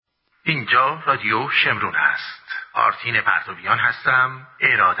اینجا رادیو شمرون است. آرتین پرتویان هستم،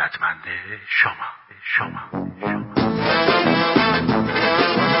 ارادتمند شما.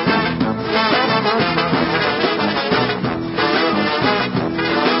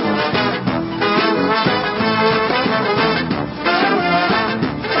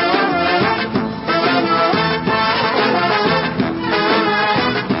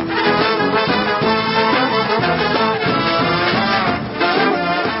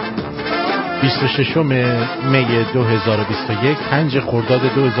 26 می 2021 5 خرداد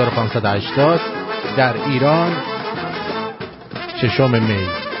 2580 در ایران 6 می.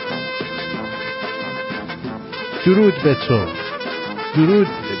 درود به تو، درود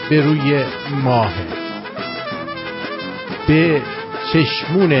به روی ماه، به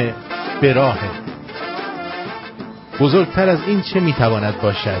چشمون براه. بزرگتر از این چه میتواند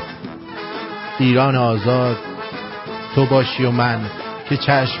باشد؟ ایران آزاد، تو باشی و من که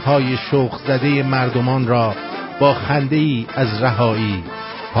چشمهای شوق زده مردمان را با خنده‌ای از رهایی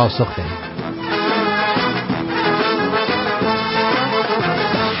پاسخ دهیم.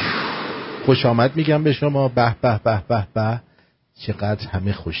 خوش آمد میگم به شما. به به به به به، چقدر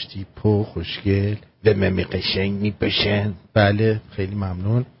همه خوشتیپ و خوشگل و ممی قشنگ میبشن. بله خیلی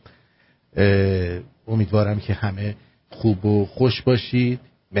ممنون. امیدوارم که همه خوب و خوش باشید.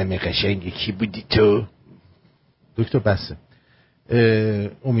 ممی قشنگ کی بودی تو؟ دکتر بسه.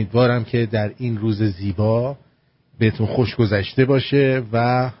 امیدوارم که در این روز زیبا بهتون خوش گذشته باشه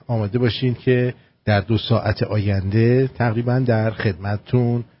و آماده باشین که در 2 ساعت آینده تقریبا در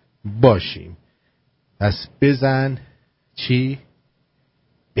خدمتتون باشیم. پس بزن چی؟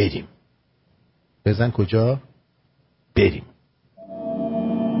 بریم. بزن کجا؟ بریم.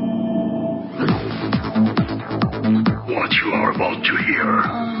 What you are about to hear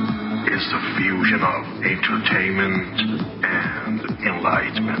is the fusion of entertainment and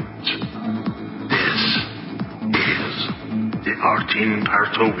enlightenment. This is the Artin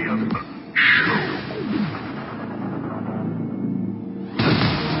Partovian Show.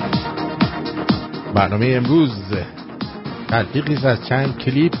 برنامه امروز تلفیقی از چند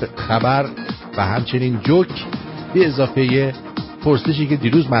کلیپ، خبر و همچنین جوک به اضافه پرسشی که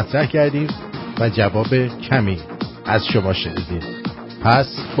دیروز مطرح کردیم و جواب کمی از شما شنیدیم. پس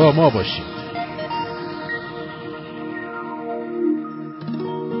با ما باشید.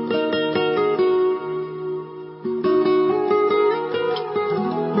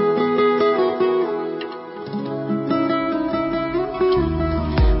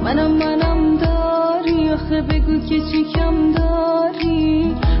 منم داری آخه بگو که چی کم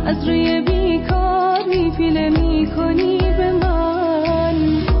داری، از روی بیکاری پیله میکنی به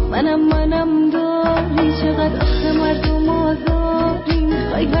منم داری، چقدر آخه مردم آزاری،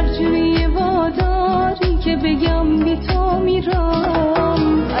 میخوای هر جوری واداری که بگم بی تو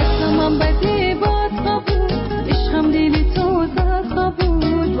میرم. اصلا من بده باد قبول، عشقم دلی تو زد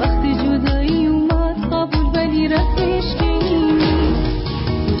قبول، وقتی جدایی اومد قبول، ولی رفتش که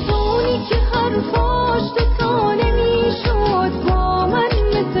که حرفاش تا نمیشد، با من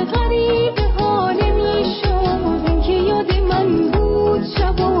مثل غریبه ها نمیشد، این که یاد من بود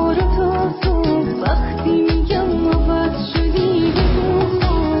شبا رو تا صبح، وقتی میگم عوض شدی بگو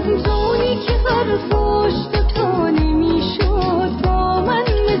خوب، دونی که حرفاش تا نمیشد، با من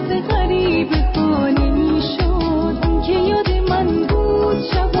مثل غریبه ها نمیشد، این که یاد من بود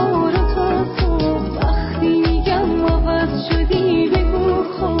شبا رو تا صبح، وقتی میگم عوض شدی بگو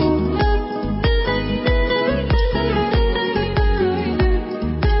خوب.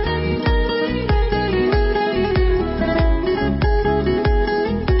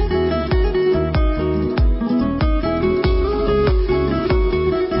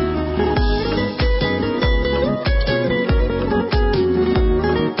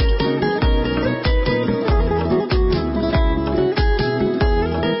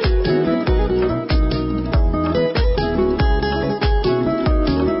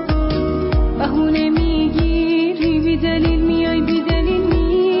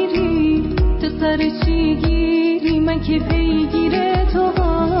 که پیگیره تو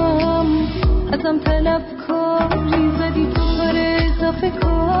هم ازم طلب کاری، زدی تو کار اضافه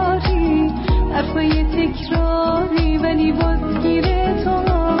کاری، حرفای تکراری ولی بازگیره تو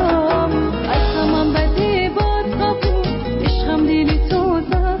هم. اصلا من بده باد قبول، عشقم دلی تو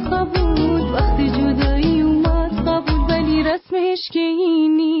زد قبول، وقتی جدایی اومد قبول، ولی رسمش که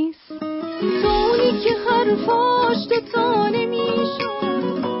این نیست، تو اونی که حرفاش دوتا نمیشون،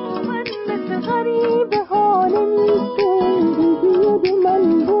 من مثل غریبه ها نمیشون، من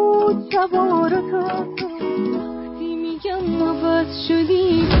بود شبا رو تا وقتی میگم عوض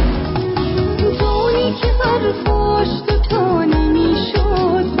شدی، تو اونی که حرفاش دوتا نمیشون،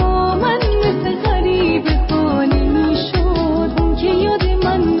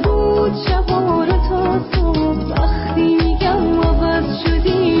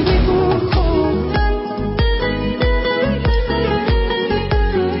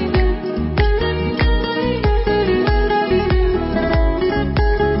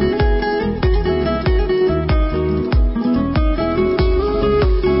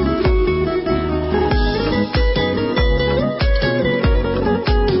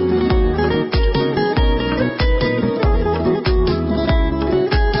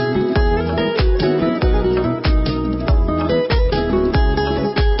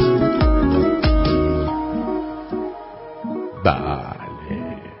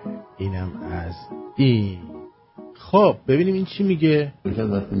 از این. خب ببینیم این چی میگه.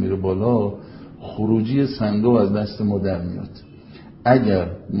 وقتی میره بالا خروجی صندوق از دست ما در میاد.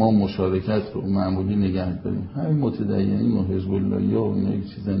 اگر ما مشارکت رو معمولی نگه داریم، همین متدینین و حزب اللهی و اینا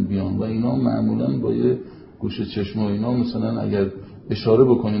یک چیزن بیان و اینا معمولا با یه گوشه چشم و اینا مثلا اگر اشاره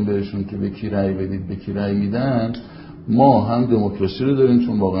بکنیم بهشون که به کی رأی بدید به کی رأی میدن، ما هم دموکراسی رو داریم،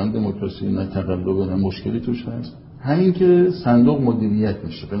 چون واقعا دموکراسی نه تقلب نه مشکلی توش هست. همین که صندوق مدیریت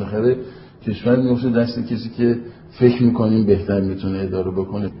میشه، بالاخره کشور میفته دست کسی که فکر میکنیم بهتر میتونه اداره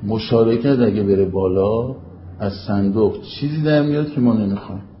بکنه. مشارکت اگه بره بالا از صندوق چیزی در میاد که ما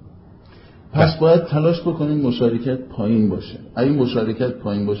نمیخوایم. پس باید تلاش بکنیم مشارکت پایین باشه. اگه مشارکت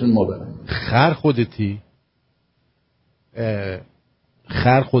پایین باشه ما بریم. خر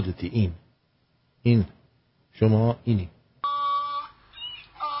خودتی این شما اینی.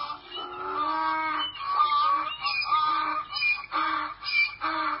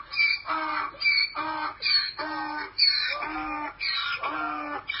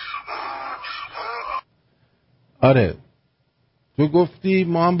 آره تو گفتی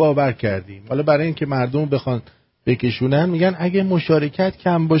ما هم باور کردیم. حالا برای اینکه مردم بخوان بکشونن میگن اگه مشارکت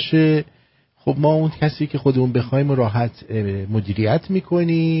کم باشه خب ما اون کسی که خودمون بخوایم راحت مدیریت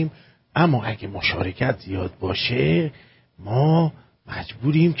میکنیم، اما اگه مشارکت زیاد باشه ما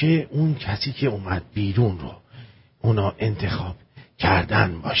مجبوریم که اون کسی که اومد بیرون رو اونا انتخاب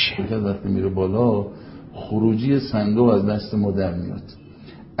کردن باشه. وقتی میره بالا خروجی صندوق از دست ما در میاد.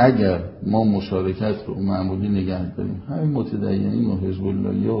 اگر ما مشارکت رو معمولی نگه داریم، همین متدینین و حزب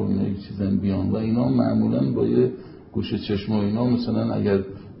اللهی و اینا یک چیزن بیان و اینا معمولا با یه گوشه چشم و اینا مثلا اگر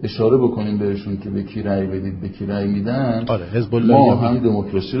اشاره بکنیم بهشون که به کی رأی بدید به کی رأی میدن، آره حزب الله ما هم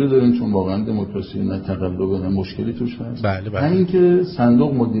دموکراسی رو داریم، چون واقعا دموکراسی نه تقلب نه مشکلی توش هست. بله. همین که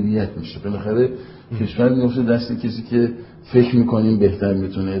صندوق مدیریت میشه، بالاخره کشور میفته دست کسی که فکر میکنیم بهتر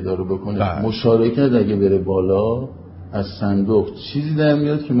میتونه اداره بکنه. بله. مشارکت اگه بره بالا از صندوق چیزی در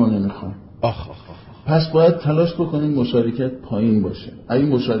میاد که ما نمیخوایم. پس باید تلاش بکنیم مشارکت پایین باشه. اگه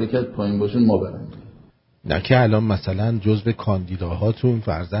مشارکت پایین باشه ما بریم. نه که الان مثلا جزو کاندیداهاتون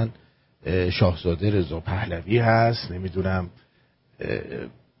فرضاً شاهزاده رضا پهلوی هست، نمیدونم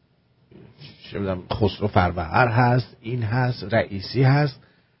خسرو فروهر هست، این هست، رئیسی هست.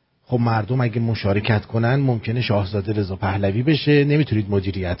 خب مردم اگه مشارکت کنن ممکنه شاهزاده رضا پهلوی بشه، نمیتونید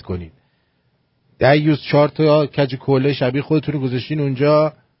مدیریت کنید. دیوز 4 تا کج کوله شبیه خودتون رو گذاشتین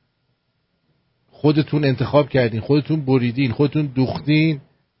اونجا، خودتون انتخاب کردین، خودتون بریدین، خودتون دوختین،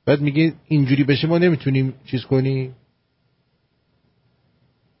 بعد میگه اینجوری بشه ما نمیتونیم چیز کنیم.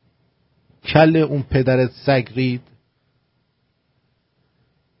 کله اون پدرت سگ رید،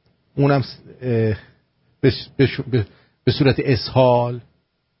 اونم به صورت اسهال.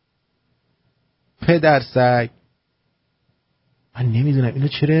 پدر سگ. من نمیدونم اینا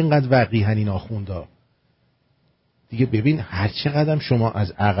چرا اینقدر وقیحن این آخوندا دیگه. ببین هر چقدر شما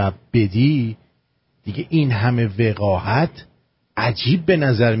از عقب بدی دیگه این همه وقاحت عجیب به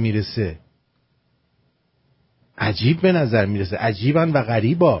نظر میرسه. عجیبن و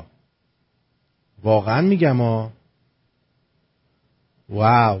غریبا. واقعا میگم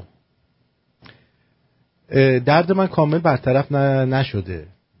واو. درد من کامل برطرف نشده.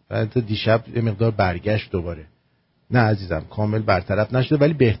 بعد دیشب یه مقدار برگشت دوباره. نه عزیزم کامل برطرف نشده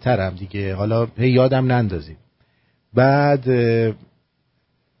ولی بهترم دیگه. حالا یادم نندازیم. بعد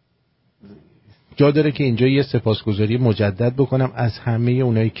جا داره که اینجا یه سپاسگزاری مجدد بکنم از همه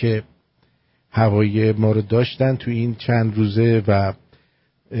اونایی که هوای ما رو داشتن تو این چند روزه و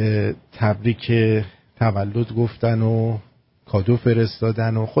تبریک تولد گفتن و کادو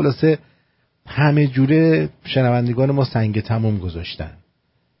فرستادن و خلاصه همه جوره شنوندگان ما سنگ تموم گذاشتن.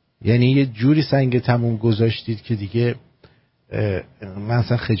 یعنی یه جوری سنگ تموم گذاشتید که دیگه من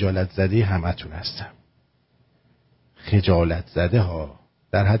اصلا خجالت زده همتون هستم. خجالت زده ها،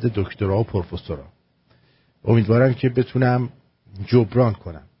 در حد دکترا و پروفسورا. امیدوارم که بتونم جبران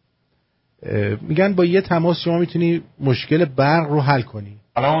کنم. میگن با یه تماس شما میتونی مشکل برق رو حل کنی.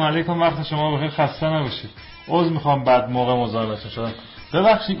 سلام علیکم، وقت شما بخیر، خسته نباشید. عذر میخوام بعد موقع مزاحمتون شدم.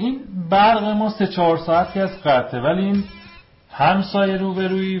 ببخشید این برق ما 3-4 ساعتی از قطعه، ولی این همسایه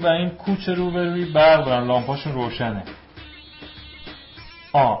روبرویی و این کوچه روبرویی برق دارن، لامپاشون روشنه.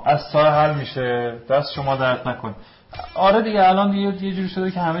 از سایه حل میشه، دست شما درد نکنه. آره دیگه الان دیگه یه جوری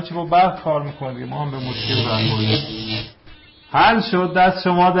شده که همه چی با برق کار میکنه دیگه، ما هم به مشکل برخوردیم. حل شد، دست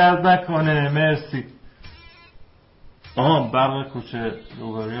شما درد نکنه، مرسی. برق کوچه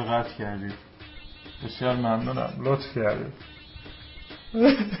روبرویی رو قطع کردید، بسیار ممنونم، لطف کردید.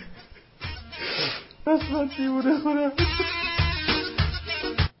 اصلا دیوونه خودم.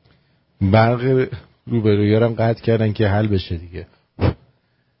 برق روبرویی رو قطع کردن که حل بشه دیگه.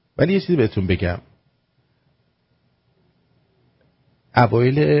 ولی یه چیزی بهتون بگم،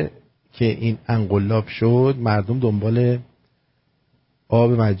 اوایل که این انقلاب شد مردم دنبال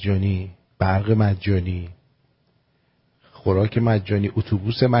آب مجانی، برق مجانی، خوراک مجانی،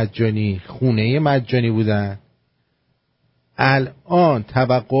 اتوبوس مجانی، خونه مجانی بودن. الان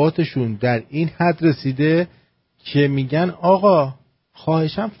توقعاتشون در این حد رسیده که میگن آقا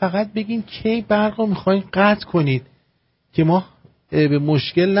خواهشم فقط بگین کی برق رو میخواین قطع کنید که ما به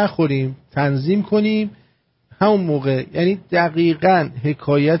مشکل نخوریم، تنظیم کنیم همون موقع. یعنی دقیقاً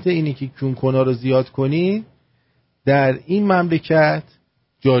حکایت اینی که کونکونا رو زیاد کنین در این مملکت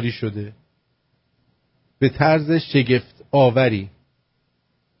جاری شده به طرز شگفت آوری.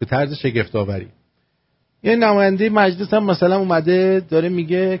 یه نماینده مجلس هم مثلا اومده داره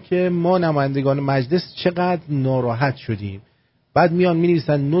میگه که ما نمایندگان مجلس چقدر ناراحت شدیم، بعد میان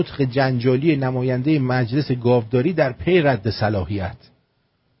مینویسن نطق جنجالی نماینده مجلس گاوداری در پی رد صلاحیت.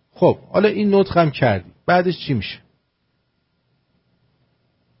 خب حالا این نطق هم کردی، بعدش چی میشه؟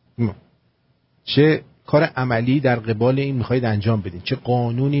 چه کار عملی در قبال این میخواید انجام بدین؟ چه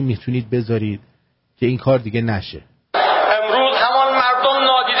قانونی میتونید بذارید که این کار دیگه نشه؟ امروز همان مردم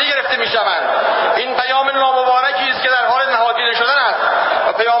نادیده گرفته میشوند. این پیام نامبارکی است که در حال نهادینه شدن است و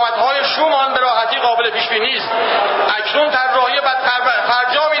پیامدهای شوم آن به راحتی قابل پیش بینی است. اکنون طراحی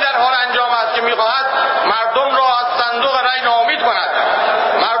فرجامی در حال انجام است که میخواهد مردم را از صندوق رأی ناامید کند.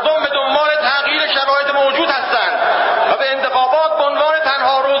 مردم به دنبال تغییر شرایط موجود هستند و به انتخابات به عنوان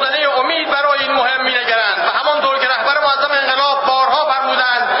تنها روزنه امید برای این مهم مینگرند و همانطور که رهبر معظم انقلاب بارها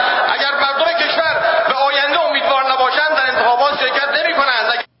فرمودند اگر مردم کشور به آینده امیدوار نباشند در انتخابات شرکت نمی‌کنند.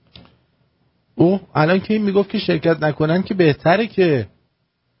 الان که این میگفت که شرکت نکنن که بهتره که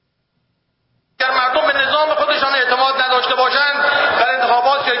اگر مردم به نظام خودشان اعتماد نداشته باشند در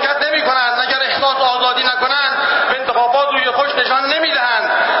انتخابات شرکت نمی‌کنند. اگر احساس آزادی نکنند به انتخابات روی خوش نشان نمی‌دهند.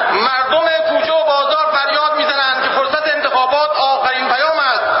 مردم کوچه و بازار فریاد می‌زنند که فرصت انتخابات آخرین پیام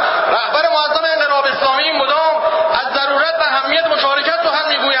است. رهبر معظم انقلاب اسلامی مدام از ضرورت و اهمیت مشارکت سخن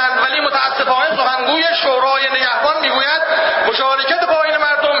می‌گویند، ولی متأسفانه سخنگوی شورای نگهبان می‌گوید مشارکت پایین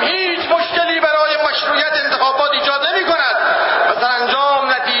مردم هیچ مشکلی برای مشروعیت انتخابات ایجاد نمی‌کند و سرانجام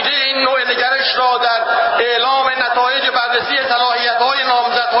نتیجه این نوع نگرش را در اعلام نتایج بررسی صلاحیت‌های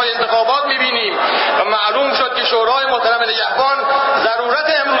نامزدهای انتخابات می‌بینیم و معلوم شد که شورای محترم نگهبان ضرورت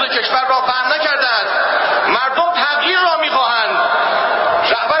امروز کشور را فهم نکرده است. مردم تغییر را می‌خواهند.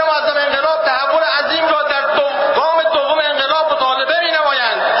 رهبر معظم انقلاب تحول عظیم را در گام دوم انقلاب مطالبه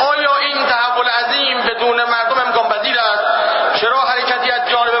می‌نمایند. آیا این تحول عظیم بدون مردم امکان پذیر است؟ چرا حرکتی از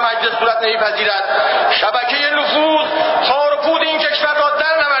جانب مجلس صورت نمی‌پذیرد؟ شبکه نفوذ تار و پود این کشور را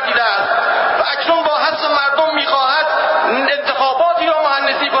در نوردیده است و اکنون با حث مردم می‌خواهد انتخاباتی را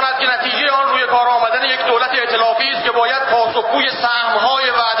مهندسی کند که نتیجه آن روی کار آمدن یک دولت ائتلافی است که باید پاسخگوی سهم‌های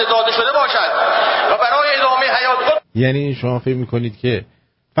وعده داده شده باشد و برای ادامه حیات خود. یعنی شما فکر میکنید که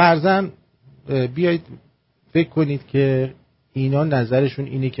فرضاً بیایید فکر کنید که اینا نظرشون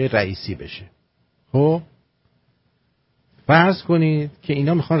اینه که رئیسی بشه. خب فرض کنید که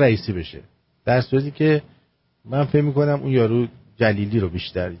اینا میخوان رئیسی بشه، در صورتی که من فکر میکنم اون یارو جلیلی رو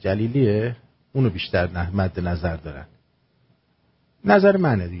بیشتر اونو بیشتر مد نظر دارن. نظر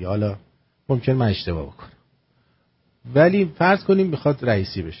منه دیگه، حالا ممکن من اشتباه بکنم، ولی فرض کنیم میخواد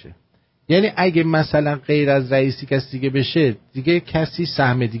رئیسی بشه. یعنی اگه مثلا غیر از رئیسی کسی دیگه بشه دیگه کسی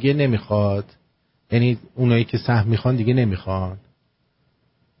سهم دیگه نمیخواد، یعنی اونایی که سهم میخوان دیگه نمیخوان.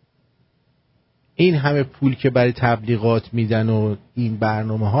 این همه پول که برای تبلیغات میدن و این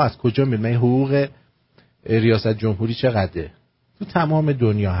برنامه ها از کجا میاد؟ من حقوق ریاست جمهوری چقدره؟ تو تمام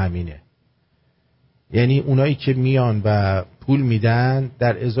دنیا همینه. یعنی اونایی که میان و پول میدن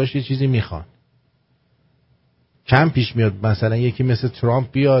در ازاش یه چیزی میخوان. کم پیش میاد مثلا یکی مثل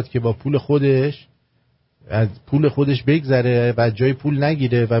ترامپ بیاد که با پول خودش از پول خودش بگذره و جای پول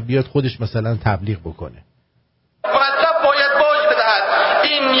نگیره و بیاد خودش مثلا تبلیغ بکنه. مرتب باید باج بدهد.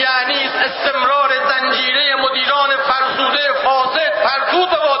 این یعنی استمرار زنجیره مدیران فرسوده فاسد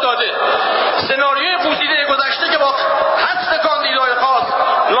فرتوت و واداده. سناریوی پوسیده گذشته که با حذف کاندیدای خاص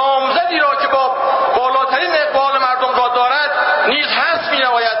نامزدی را که با بالاترین اقبال مردم را دارد نیز حذف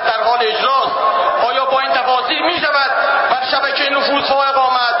می‌نماید در حال اجراست. آیا با این تفاصیل می‌شود بر شبکه نفوذ فائق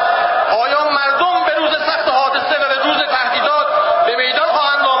آمد؟ آیا مردم به روز سخت حادثه و به روز تهدیدات به میدان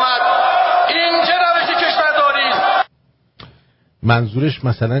خواهند آمد؟ این چه روش کشورداری است؟ منظورش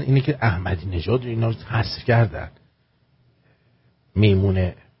مثلا اینه که احمدی نژاد اینا رو حذف کردن،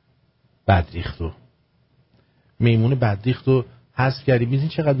 میمون بدریختو حذف کردی. میدونی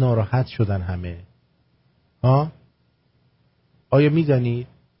چقدر ناراحت شدن همه؟ آیا میدانی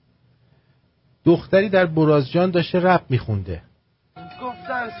دختری در برازجان داشته رپ میخونده،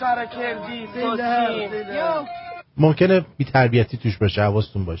 گفتن ممکنه بی تربیتی توش باشه،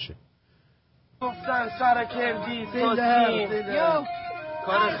 حواستون باشه. گفتن سر کردی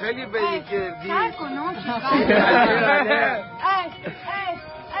کار خیلی بدی کردی سر کنم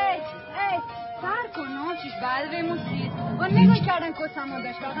چیش بعد بموسید و نگاه کردن کسمو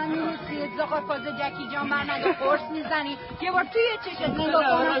داشت واقعا میموسید زخار فاز جکی جان برنگاه قرص میزنی یه بار توی چشت نگاه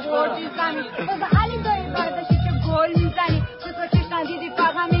کنم قرص میزنی بازه علی دایی برداشتی که گل میزنی تو چش ندیدی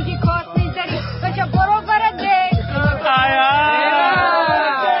فقط میگی کاس میزنی بچه برو برده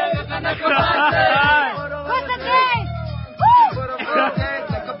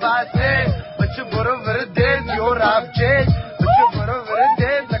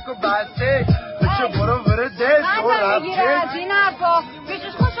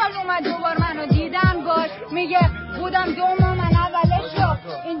پیشش خوشحال اومد دوبار منو دیدن باش میگه بودم دوم من اولش شو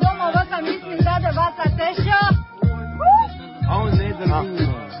این دوم واسم نیست میزده وسطش شو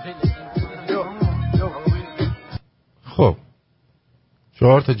خب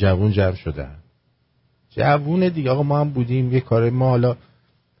 4 تا جوون جمع شدن. جوون دیگه آقا ما هم بودیم، یه کار ما حالا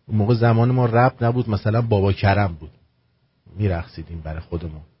موقع زمان ما رپ نبود، مثلا بابا کرم بود میرقصیدیم برای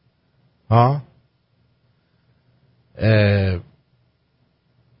خودمون ها.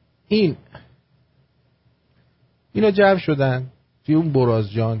 اینا جمع شدن توی اون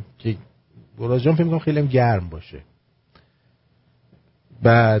برازجان که برازجان فکر می‌کنم خیلی هم گرم باشه.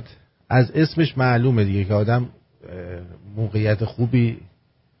 بعد از اسمش معلومه دیگه که آدم موقعیت خوبی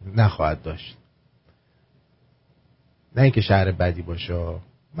نخواهد داشت، نه اینکه شهر بدی باشه،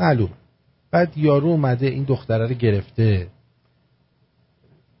 معلومه. بعد یارو اومده این دختره رو گرفته،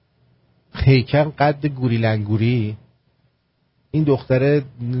 هیکل قد گوریلنگوری، این دختره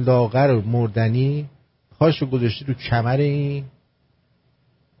لاغر و مردنی، پاشو گذاشته رو کمر این،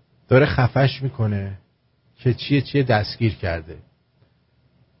 داره خفش میکنه که چیه دستگیر کرده.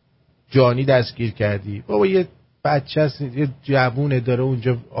 جانی دستگیر کردی بابا، یه بچه هست، یه جوونه داره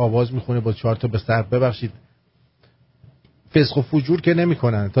اونجا آواز میخونه با 4 تا بستر. ببخشید فسق و فجور که نمی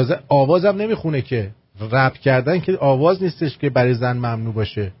کنن، تازه آواز هم نمیخونه که، رپ کردن که آواز نیستش که برای زن ممنوع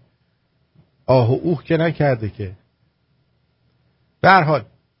باشه، آه و اوه که نکرده که. به هر حال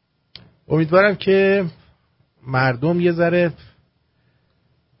امیدوارم که مردم یه ذره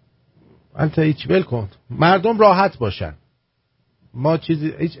انت هیچ بل کن، مردم راحت باشن. ما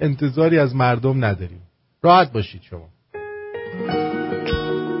هیچ انتظاری از مردم نداریم، راحت باشید شما.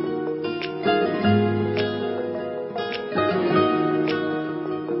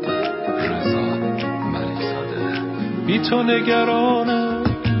 بی تو نگرانم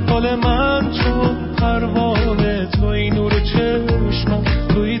حال من چون پروانه، توی نور چشمم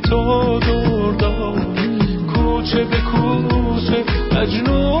توی تو دور دار، کوچه به کوچه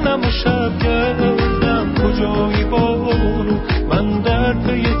مجنونم و شب گردم، کجایی بارو من در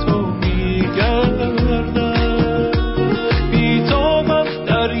پی تو میگردم. بیتابم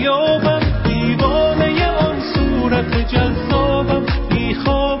دریابم دیوانه آن صورت جذابم،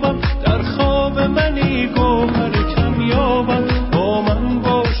 میخوابم در خواب منی گوهر کمیابم، با من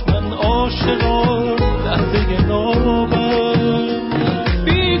باش من عاشقان لحظه نابم.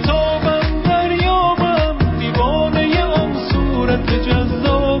 بیتابم دریابم دیوانه آن صورت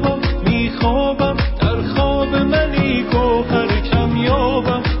جذابم، میخوابم در خواب منی گوهر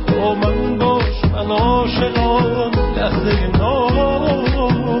کمیابم، با من باش من عاشقان لحظه نابم.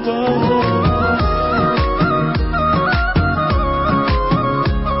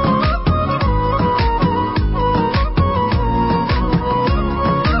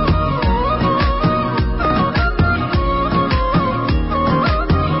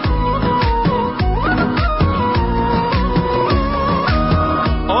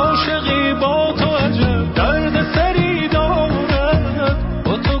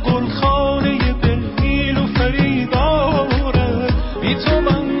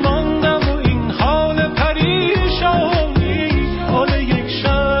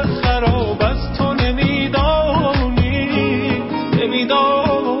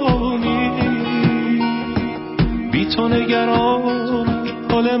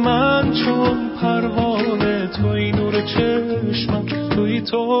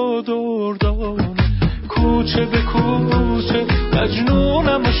 تو دور دار، کوچه به کوچه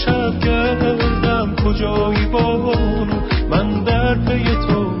مجنونم و شب گردم، کجایی بانو من در پی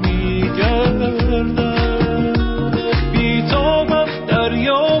تو میگردم. بیتابم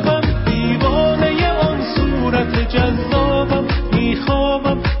دریابم دیوانه آن صورت جذابم،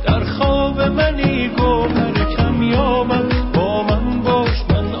 میخوابم در خواب منی گوهر کمیابم، با من باش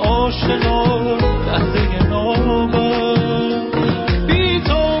من عاشقان لحظه نابم.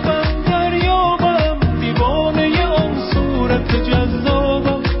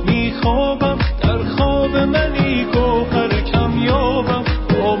 جذابم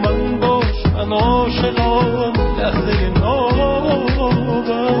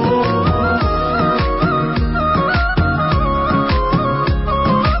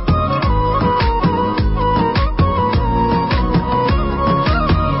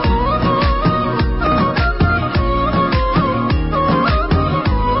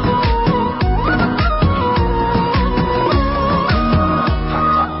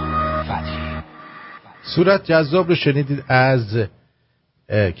صورت جذاب رو شنیدید از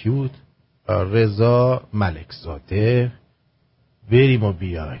کی بود؟ رضا ملکزاده. بریم و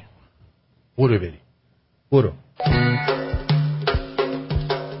بیایم. برو بریم. برو.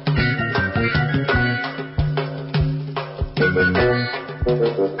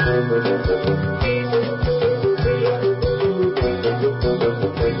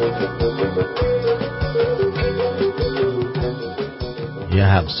 یه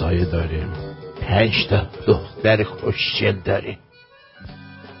همسایه داریم 5 تا دختر خوشگل داره.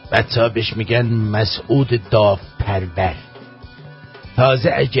 بچه‌ها بهش میگن مسعود داوپرور.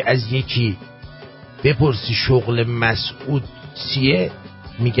 تازه اگه از یکی بپرسی شغل مسعود چیه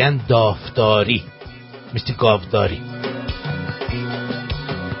میگن دافداری، مثل گاوداری.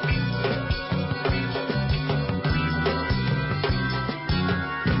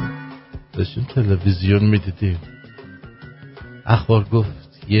 داشتیم تلویزیون میدیدیم، اخبار گفت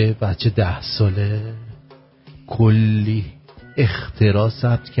یه بچه 10 ساله کلی اختراع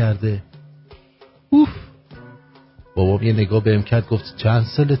ثبت کرده. اوف. بابام یه نگاه بهم کرد گفت چند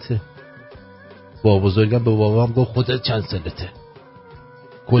سالته؟ بابا بزرگم به بابام گفت خودت چند سالته؟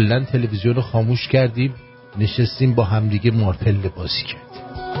 کلن تلویزیون رو خاموش کردیم، نشستیم با همدیگه مارپله بازی کردیم.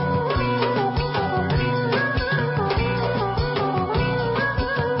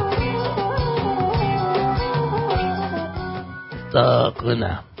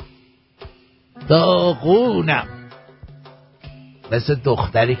 داغونم مثل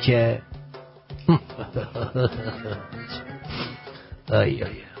دختری که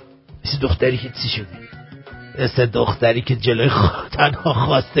مثل دختری که چی شده؟ مثل دختری که جلوی تنها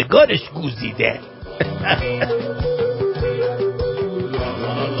خواستگارش گوزیده.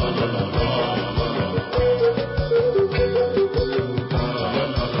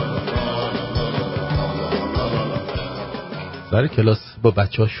 سر کلاس با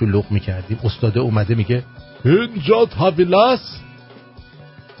بچه ها شلوغ میکردیم، استاده اومده میگه اینجا تاویلاس.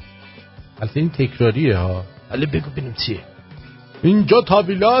 البته این تکراریه ها، حالا بگو ببینیم چیه. اینجا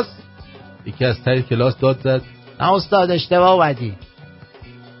تاویلاس. یکی از ته کلاس داد زد نه استاد اشتباه اومدی،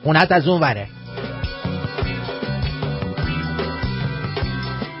 اونت از اون وره.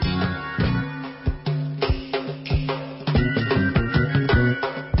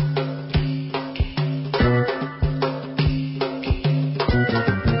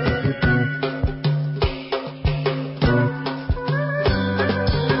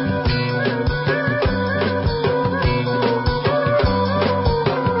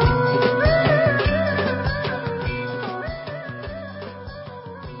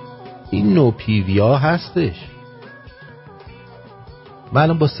 پیویا هستش. من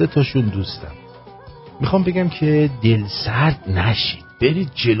الان با 3 تاشون دوستم. میخوام بگم که دل سرد نشید،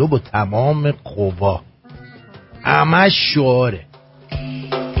 برید جلو با تمام قوا. همش شعاره.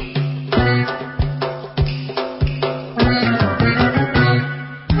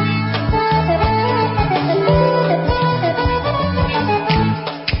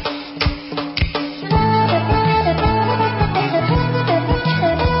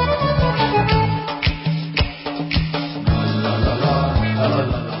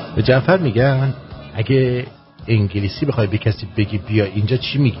 جعفر میگن اگه انگلیسی بخوای به کسی بگی بیا اینجا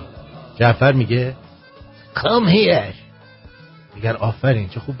چی میگی؟ جعفر میگه come here. میگن آفرین،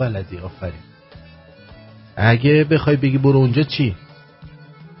 چه خوب بلدی، آفرین. اگه بخوای بگی برو اونجا چی؟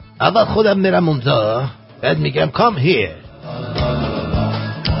 اول خودم میرم اونجا، بعد میگم come here.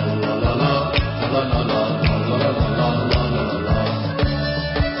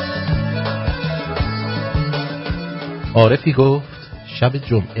 عارفی گفت شب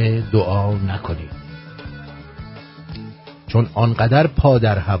جمعه دعا نکنید، چون آنقدر پا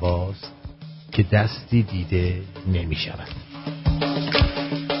در هواست که دستی دیده نمی شود.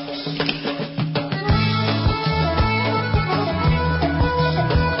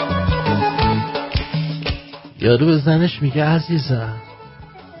 یارو به زنش میگه عزیزم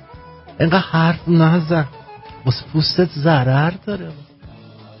اینقدر حرف نزن، واسه پوستت ضرر داره.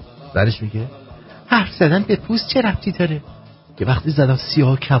 زنش میگه حرف زدن به پوست چه ربطی داره؟ که وقتی زدم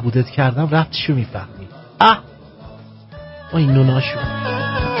سیاه کبودت کردم ربطشو میفهمی. این نوناشو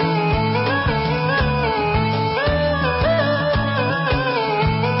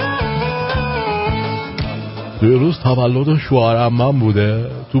دیروز تولد شوهر عمم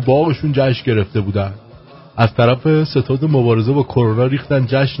بوده، تو باغشون جشن گرفته بودن، از طرف ستاد مبارزه با کرونا ریختن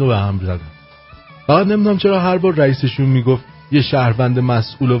جشن رو به هم زدن. فقط نمیدونم چرا هر بار رئیسشون میگفت یه شهروند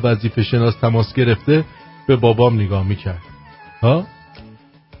مسئول و وظیفه شناس تماس گرفته به بابام نگاه میکرد.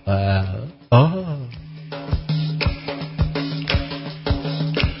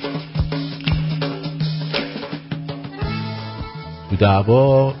 تو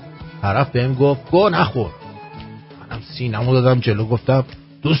دعوا طرف بهم گفت گو نخور. منم سینمو دادم جلو، گفتم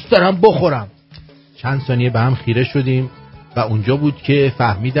دوست دارم بخورم. چند ثانیه به هم خیره شدیم و اونجا بود که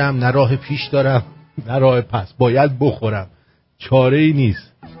فهمیدم نه راه پیش دارم نه راه پس، باید بخورم، چاره ای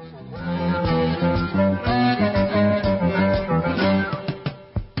نیست.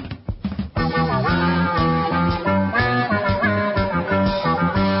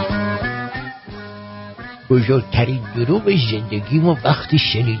 بزرگترین دروغ زندگیمو وقتی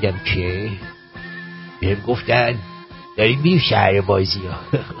شنیدم که بهم گفتن داریم میریم شهر بازی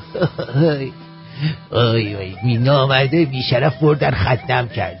ها. آی آی می نامرده بی شرف بردن ختم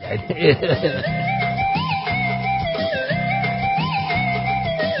کردن.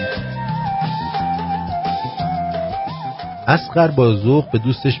 اصغر با ذوق به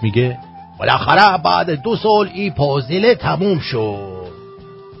دوستش میگه بالاخره بعد 2 سال این پازل تموم شد.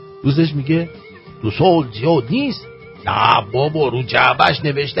 دوستش میگه 2 سال زیاد نیست؟ نه بابا رو جعبش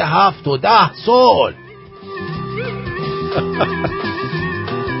نوشته 7 و 10 سال.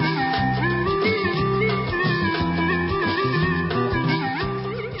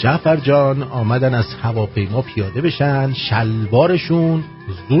 جعفر جان آمدن از هواپیما پیاده بشن، شلوارشون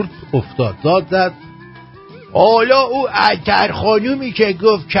زورت افتاد، داد زد حالا او عنتر خانومی که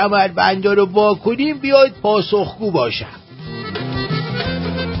گفت کمربندا رو وا کنیم بیاید پاسخگو باشم.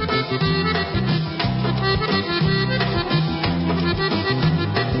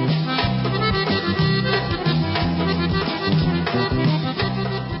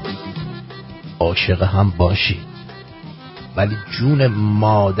 عاشق هم باشید ولی جون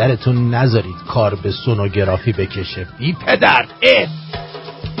مادرتون نذارید کار به سونوگرافی بکشه. بی پدر.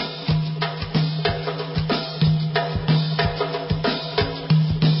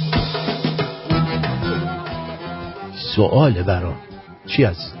 سؤال برام چی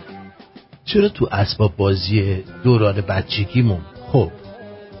هست؟ چرا تو اسباب بازی دوران بچگیمون خب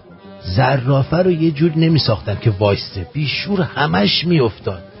زرافه رو یه جور نمی ساختن که وایسته، بیشور همش می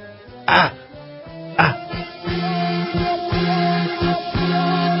افتاد.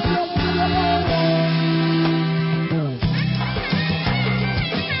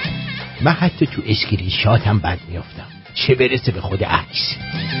 من حتی تو اسکرین شات هم بد میافتم، چه برسه به خود عکس.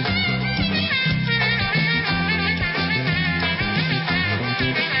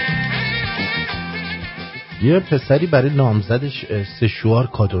 یه پسری برای نامزدش سشوار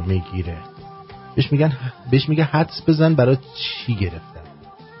کادو میگیره، بهش میگه حدس بزن برای چی گرفتم.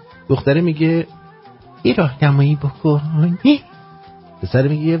 دختره میگه این راهنمایی بکن. پسر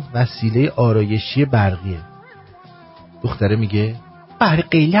میگه وسیله آرایشی برقیه. دختره میگه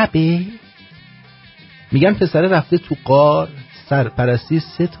برقی لبه. میگن پسر رفته تو غار سرپرستی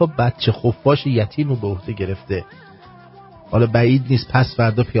 3 بچه خفاش یتیم رو به عهده گرفته. حالا بعید نیست پس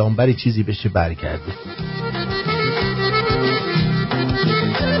فردا پیامبری چیزی بشه برگرده.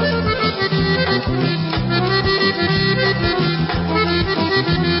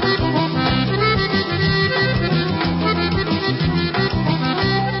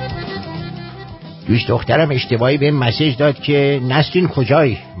 دوست دخترم اشتباهی به مسیج داد که نسرین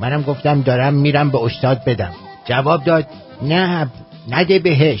کجایی؟ منم گفتم دارم میرم به استاد بدم. جواب داد نه نده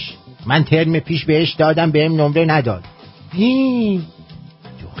بهش، من ترم پیش بهش دادم بهم نمره نداد.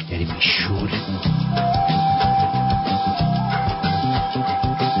 دختری بیشور.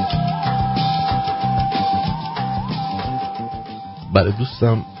 برای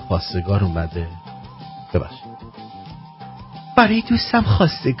دوستم خواستگار اومده. ببخشید. برای دوستم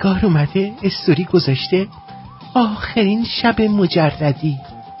خواستگار اومده، استوری گذاشته آخرین شب مجردی.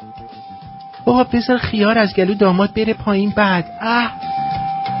 بابا بذار خیار از گلو داماد بره پایین بعد.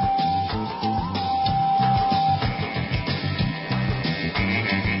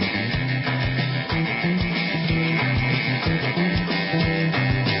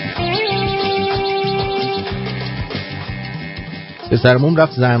 پسرمون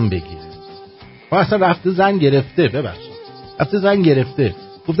رفت زن بگیره. اصلا رفته زن گرفته. ببخشید رفته زن گرفته.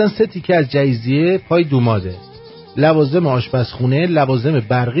 گفتن 3 تیکه از جایزیه پای دوماده، لوازم آشپزخونه، لوازم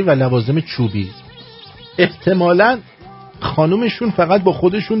برقی و لوازم چوبی. احتمالاً خانومشون فقط با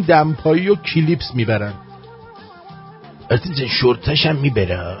خودشون دمپایی و کلیپس میبرن. البته شورتاش هم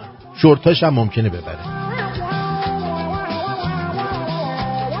میبره. شورتاش هم ممکنه ببره.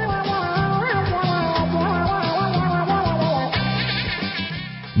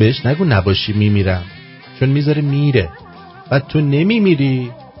 بهش نگو نباشی میمیرم، چون میذاره میره. بعد تو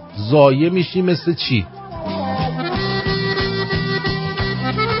نمیمیری ضایع میشی. مثل چی؟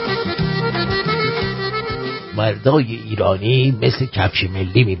 مردای ایرانی مثل کفش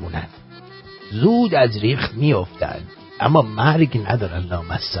ملی میمونن، زود از ریخت میافتن اما مرگ ندارن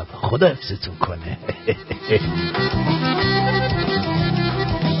لامصب. خدا حفظتون کنه.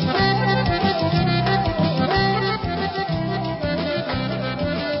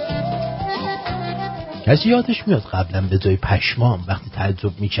 کسی یادش میاد قبلا به جای پشمام وقتی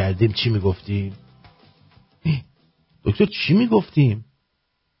تعجب میکردیم چی میگفتیم؟ دکتر چی میگفتیم؟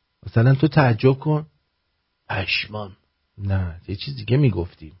 مثلا تو تعجب کن پشمام. نه یه چیز دیگه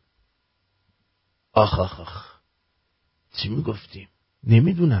میگفتیم. آخ چی میگفتیم؟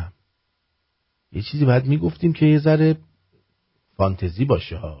 نمیدونم. یه چیزی باید میگفتیم که یه ذره فانتزی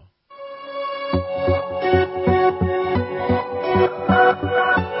باشه ها.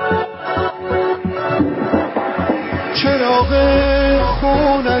 چراغ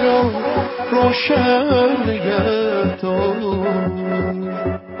خونه رو روشن نگه دار،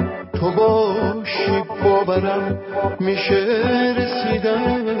 تو باشی باورم میشه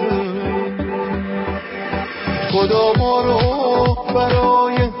رسیدن. خدا ما رو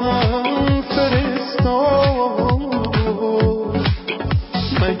برای هم فرستاد،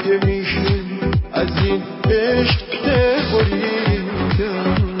 مگه میشه از این عشق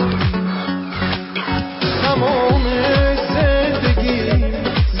بریدن. تمام زندگی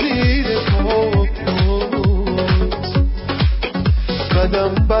زیر پاست،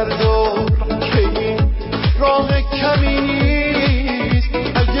 قدم بردار که این راه کمی نیست.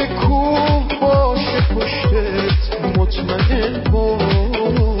 اگه کوه باشه پشتت مطمئن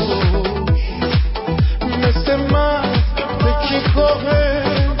باش، مثل من تکیگاه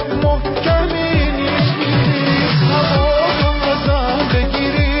محکمی نیست. هوا رو ازم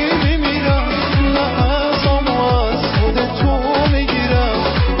بگیری میمیرم، نفسامو از خود تو میگیرم.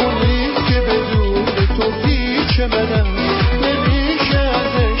 اونی که بدون تو هیچ منم، نمیشه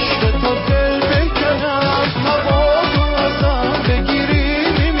از عشق تو دل بکنم. هوا رو ازم بگیری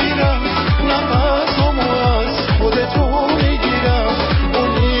میمیرم، نفسامو از خود تو میگیرم.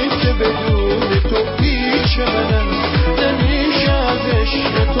 اونی که بدون تو هیچ منم، نمیشه از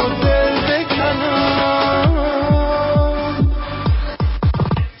عشق تو دل بکنم.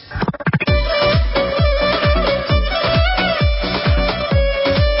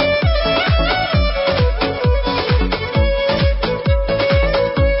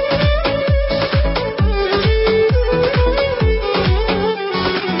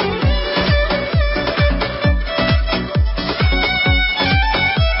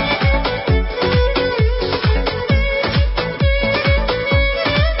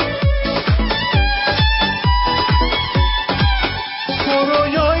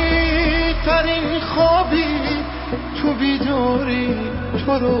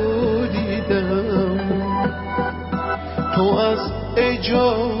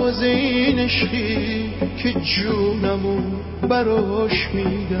 که جونمو براش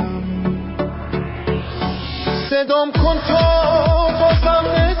میدم. صدام کن تا بازم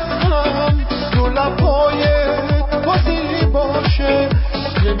نتم، رو لبایت بازی باشه.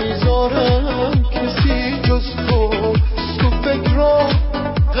 نمیذارم کسی جز تو فکر رو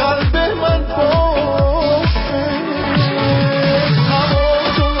قلب من باشه. هوا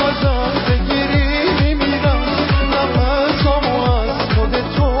تو ازم بگیری میمیرم، نفسامو از خود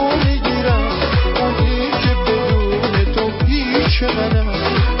تو میگیرم. اونی که بدون تو هیچ منم،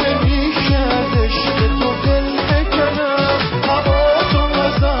 نمیشه از عشق تو دل بکنم. هوا تو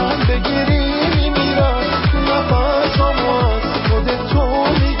ازم بگیری میمیرم، نفسامو از خود تو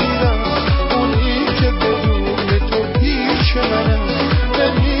میگیرم. اونی که بدون تو هیچ منم،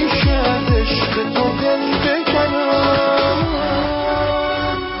 نمیشه از عشق تو دل بکنم.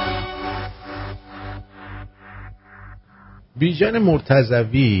 بیژن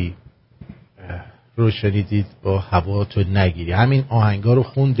مرتضوی رو شنیدید با هوا تو نگیری. همین آهنگا رو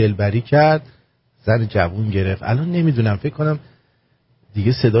خون دلبری کرد، زن جوون گرفت. الان نمیدونم، فکر کنم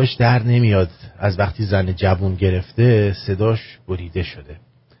دیگه صداش در نمیاد. از وقتی زن جوون گرفته صداش بریده شده.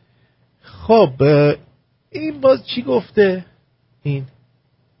 خب این باز چی گفته؟ این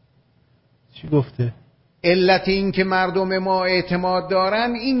چی گفته؟ علت این که مردم ما اعتماد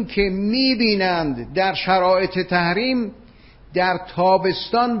دارن این که میبینند در شرایط تحریم در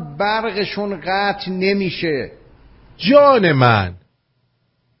تابستان برقشون قطع نمیشه. جان من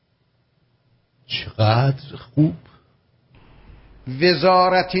چقدر خوب.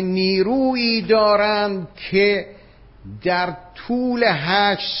 وزارت نیرویی دارند که در طول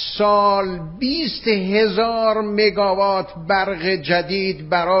 8 سال 20,000 مگاوات برق جدید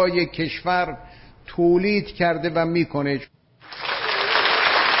برای کشور تولید کرده و میکنه.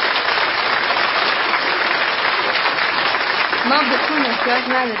 ما به پول احتیاج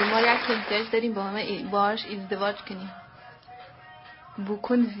نداریم، ما یک احتیاج داریم باهاش ازدواج کنیم.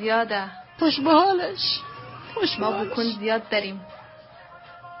 بکن زیاده. خوش به حالش. ما بکن زیاد داریم،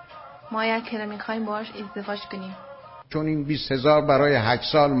 ما یک کلمه میخوایم باهاش ازدواج کنیم. چون این 20,000 برای 8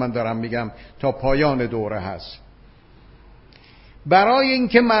 سال من دارم میگم تا پایان دوره هست. برای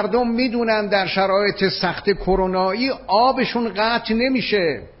اینکه مردم میدونن در شرایط سخت کرونایی آبشون قطع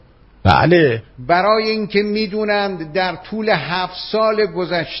نمیشه. بله. برای اینکه میدونند در طول 7 سال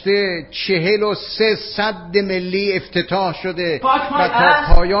گذشته 43 سد ملی افتتاح شده و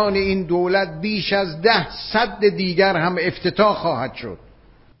تا پایان این دولت بیش از 10 سد دیگر هم افتتاح خواهد شد.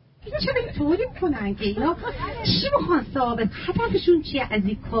 اینا چرا اینطوری میکنن که اینا چی میخوان ثابت؟ هدفشون چیه از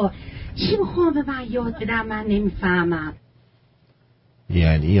این کار؟ چی میخوان به من یاد بدن من نمیفهمم؟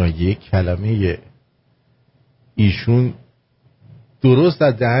 یعنی یا یک کلمه ایشون درست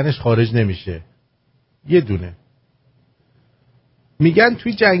از دهنش خارج نمیشه. یه دونه میگن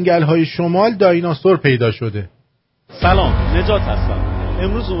توی جنگل‌های شمال دایناسور پیدا شده. سلام، نجات هستم.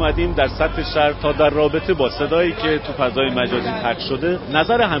 امروز اومدیم در سطح شهر تا در رابطه با صدایی که تو فضای مجازی پخش شده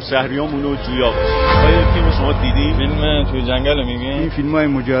نظر همشهریامون رو جویا باشیم. آیا فیلم شما دیدی؟ فیلم توی جنگل میگین؟ این فیلم‌های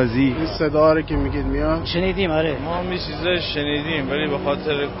مجازی این صدا رو که میگید میاد شنیدیم. آره ما هم یه چیزا شنیدیم ولی به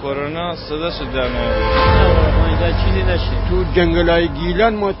خاطر کرونا صداشو در نمیاد. ما اینجا چیزی نشد. تو جنگل‌های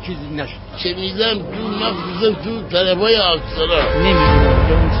گیلان ما چیزی نشد. شنیدم تو مخصوصا تو طرفای اکسرا.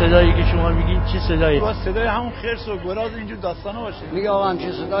 نمیدونم اون صدایی که شما میگین چه صدایی؟ با صدای همون خرس و گراز اینجور داستانا باشه. میگه آقا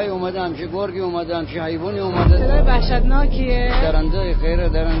همچه صدایی اومده، همچه گرگی اومده، همچه حیوانی اومده. صدای وحشتناکیه. درنده خیره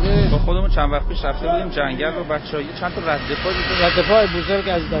درنده. با خودمون چند وقت پیش رفته بودیم جنگل رو بچه‌ها چند تا ردپای بزرگ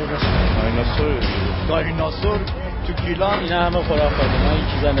از دور دایناسور. دایناسور تو گیلان اینا همه خرافاته. ما این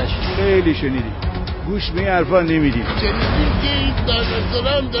چیزا نشید. خیلی شنیدیم. گوش به این حرفا نمیدیم. شنیدیم که این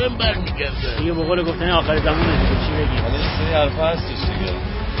دایناسورا هم دارن برمیگردن. دیگه به قول گفتن آخر زمونه دیگه چی بگیم؟ ولی سری حرفا هستش دیگه.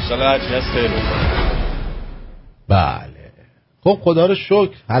 ان شاء الله هر چی هست خیر بکنه. بله. خب خدا رو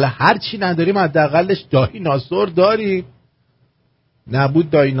شکر. حالا هر چی نداریم حداقلش دایناسور داریم. نبود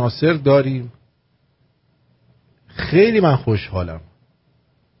دایناسور داریم. خیلی من خوشحالم.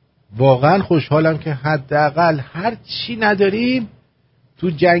 واقعا خوشحالم که حداقل هر چی نداریم تو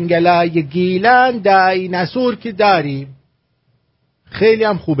جنگلای گیلان دایناسور که داریم. خیلی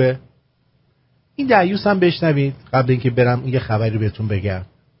هم خوبه. این دعیوس هم بشنوید قبل اینکه برم یه خبری بهتون بگم.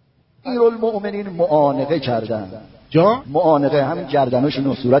 امیرالمؤمنین معانقه کردن. جا؟ معانقه هم گردنشون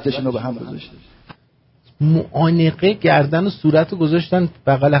و صورتشون رو به هم گذاشتن. معانقه گردن و صورت رو گذاشتن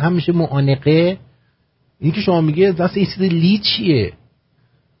بغل هم میشه معانقه. این که شما میگه دست این سید لیچیه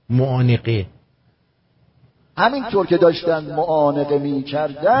معانقه. همینطور که داشتن معانقه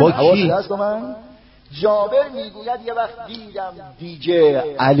میکردن حواس هست من جابر میگوید یه وقت دیدم دیگه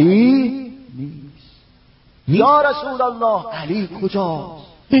علی نیست. یا رسول الله علی کجاست؟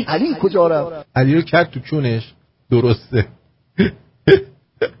 علی کجا رفت؟ علی رو کرد تو چونش. درسته.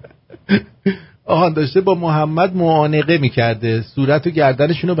 آهان داشته با محمد معانقه میکرده. صورت و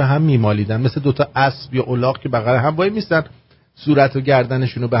گردنشون رو به هم میمالیدن مثل دوتا اسب یا الاغ که بغل هم وای میستن صورت و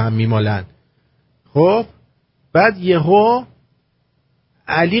گردنشون رو به هم میمالن. خب بعد یهو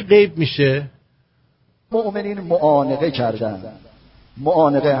علی غیب میشه. مؤمنین معانقه کردن.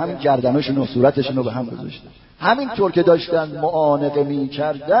 معانقه هم گردنشون و صورتشون رو به هم گذاشتن. همینطور که داشتن معانقه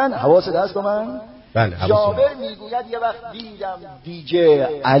میکردن حواس دست من بله جابر میگوید یه وقت دیدم دیگه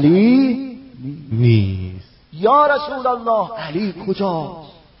علی نیست. یا رسول الله علی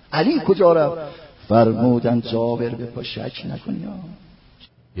کجاست؟ علی کجا رفت؟ فرمودن جابر به پا شک نکنی.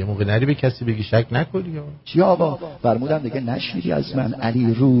 یه موقع نری به کسی بگی شک نکنی. چی آقا؟ فرمودن دیگه نشنیدی از من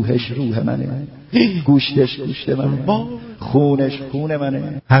علی روحش روح منه، گوشتش گوشت منه، خونش خون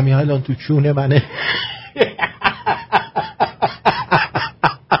منه، همین الان تو چون منه.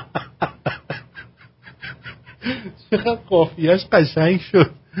 چقدر قافیه‌اش قشنگ شد.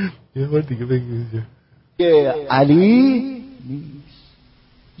 یه بار دیگه بگید که علی نیست.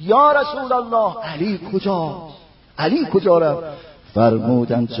 یا رسول الله علی کجاست؟ علی کجا رفت؟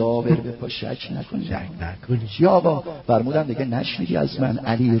 فرمودن جابر به پا شک نکنی. چی آقا؟ فرمودن دیگه نشنیدی از من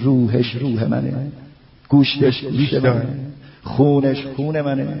علی روحش روح منه، گوشتش گوشت منه، خونش خون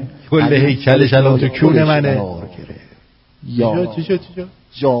منه، کل هیکلش الان تو کون منه. یا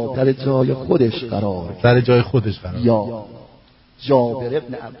جابر جای خودش قرار سر جای خودش قرار. یا جابر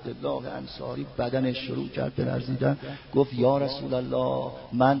ابن عبدالله انصاری بدنش شروع کرد به لرزیدن. گفت یا رسول الله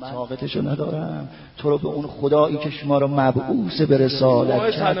من طاقتشو ندارم، تو رو به اون خدایی که شما رو مبعوث به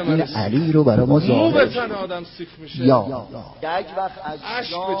رسالت کرد این علی رو برای ما ظاهر یا یک وقت از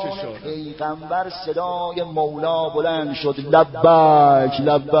جان پیغمبر صدای مولا بلند شد لبک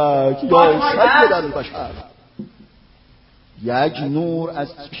لبک یا سید البشر. یک نور از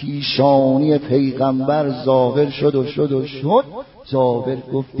پیشانی پیغمبر ظاهر شد و جابر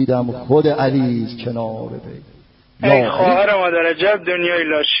گفت دیدم خود علی است کنار پی. ای خواهر مادر عجب دنیای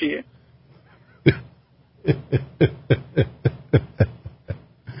لاشیه.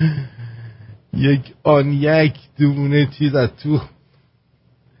 یک دونه چیز از تو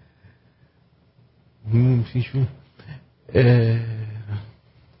پیشون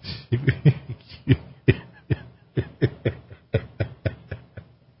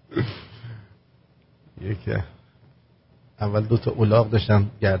یکی اول 2 تا الاغ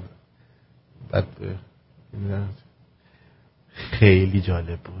داشتم گرد بعد خیلی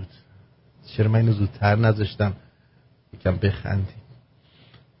جالب بود. چرا من اینو زودتر نذاشتم یکم بخندیم؟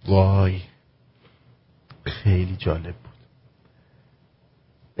 وای خیلی جالب بود.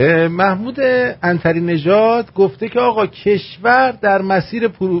 محمود عنتری نژاد گفته که آقا کشور در مسیر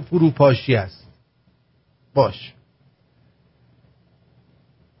فروپاشی است. باش،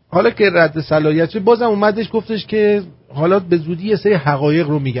 حالا که رد صلاحیت بازم اومدش گفتش که حالا به زودی یه سری حقایق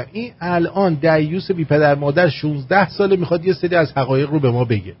رو میگم. این الان دیوس بی پدر مادر 16 ساله میخواد یه سری از حقایق رو به ما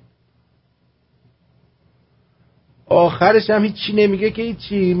بگه، آخرش هم هیچی نمیگه که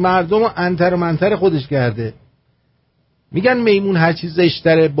هیچی، مردم عنتر و منتر خودش کرده. میگن میمون هر چیز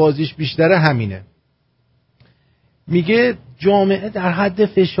زشتره بازیش بیشتره، همینه. میگه جامعه در حد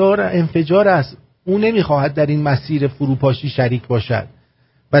فشار و انفجار است، اون نمیخواهد در این مسیر فروپاشی شریک باشد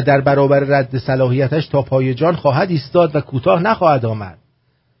و در برابر رد صلاحیتش تا پای جان خواهد ایستاد و کوتاه نخواهد آمد.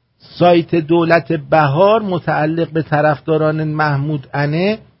 سایت دولت بهار متعلق به طرفداران محمود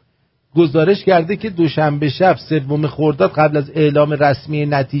عنه گزارش کرده که دوشنبه شب 3 خرداد قبل از اعلام رسمی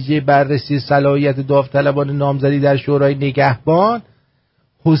نتیجه بررسی صلاحیت داوطلبان نامزدی در شورای نگهبان،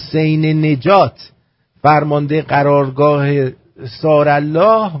 حسین نجات فرمانده قرارگاه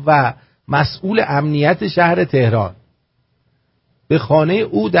سارالله و مسئول امنیت شهر تهران به خانه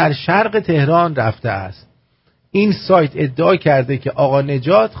او در شرق تهران رفته است. این سایت ادعا کرده که آقا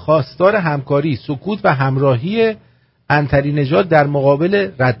نجات خواستار همکاری، سکوت و همراهی عنتری نژاد در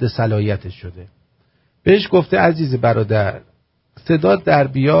مقابل رد صلاحیتش شده. بهش گفته عزیز برادر صدات در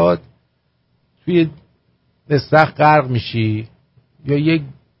بیاد توی استخ غرق میشی یا یک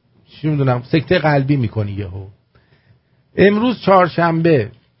چی میدونم سکته قلبی میکنی یهو. امروز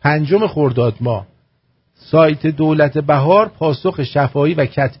چهارشنبه 5 خرداد ماه سایت دولت بهار پاسخ شفاهی و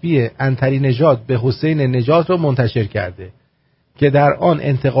کتبی عنتری نژاد به حسین نجات را منتشر کرده که در آن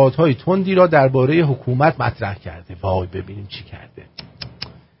انتقادهای تندی را درباره حکومت مطرح کرده. وای ببینیم چی کرده.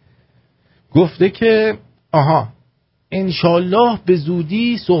 گفته که انشالله به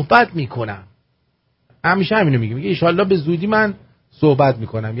زودی صحبت میکنم. همیشه همینو میگه انشالله به زودی من صحبت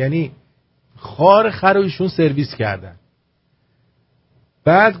میکنم، یعنی خار ایشون سرویس کردن.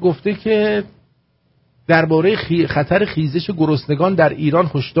 بعد گفته که درباره خطر خیزش گرسنگان در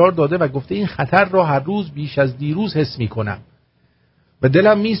ایران هشدار داده و گفته این خطر را هر روز بیش از دیروز حس میکنم و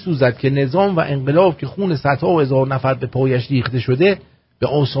دلم میسوزد که نظام و انقلاب که خون صدها و هزار نفر به پایش ریخته شده به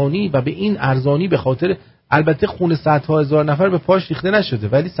آسانی و به این ارزانی به خاطر، البته خون صدها هزار نفر به پاش ریخته نشده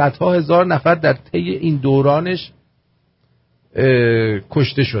ولی صدها هزار نفر در طی این دورانش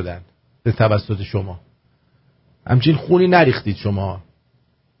کشته شدن به توسط شما. همچین خونی نریختید شما.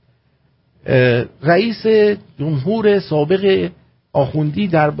 رئیس جمهور سابق آخوندی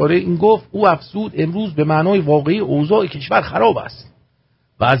درباره این گفت، او افزود امروز به معنای واقعی اوضاع کشور خراب است.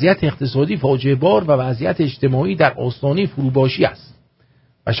 وضعیت اقتصادی فاجعه بار و وضعیت اجتماعی در آستانه فروپاشی است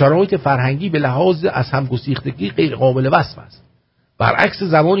و شرایط فرهنگی به لحاظ از همگسیختگی غیر قابل وصف است. برعکس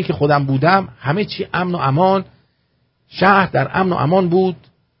زمانی که خودم بودم همه چی امن و امان، شهر در امن و امان بود،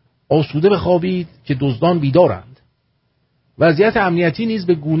 آسوده بخوابید که دزدان بیدارند. وضعیت امنیتی نیز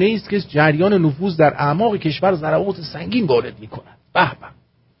به گونه‌ای است که جریان نفوذ در اعماق کشور ضربات سنگین وارد می‌کند. به به،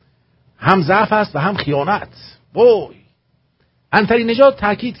 هم ضعف است و هم خیانت. وای. عنتری نژاد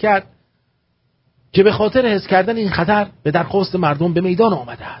تاکید کرد که به خاطر حس کردن این خطر به درخواست مردم به میدان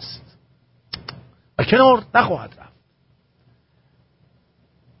آمده است و کنار نخواهد رفت.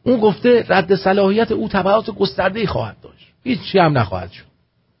 اون گفته رد صلاحیت او تبعات گسترده‌ای خواهد داشت، هیچ چی هم نخواهد شد.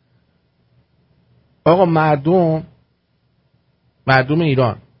 آقا مردم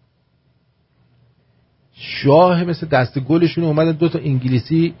ایران شاه مثل دست گلشون اومدن 2 تا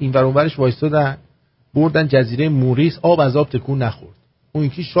انگلیسی این ور اونورش وایستادن، بردن جزیره موریس، آب از آب تکون نخورد. اون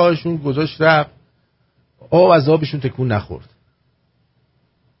یکی شاهشون گذاشت رفت، آب از آبشون تکون نخورد.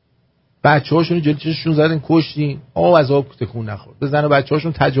 بچه‌هاشون جلوی چششون زدن کشتین، آب از آب تکون نخورد. به زن و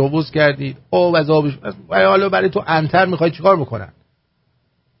بچه‌هاشون تجاوز کردید، آب از آبش. حالا برای تو عنتر می‌خوای چیکار بکنن؟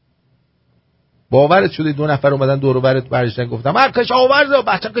 باورت شده 2 نفر اومدن دور و برت برشتن گفتم هر کشاورزو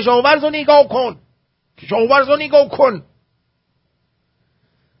بچه کشاورزو نگاه کن، کشاورزو نگاه کن.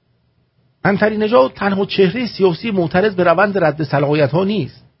 عنتری نژاد تنها چهره سیاسی معترض به روند رد صلاحیت ها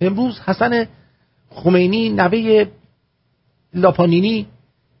نیست. امروز حسن خمینی نوه لاپانینی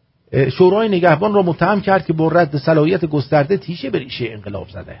شورای نگهبان را متهم کرد که با رد صلاحیت گسترده تیشه به ریشه انقلاب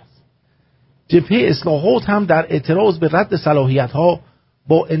زده است. جبهه اصلاحات هم در اعتراض به رد صلاحیت‌ها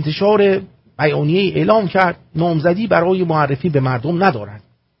با انتشار بیانیه اعلام کرد نامزدی برای معرفی به مردم ندارند.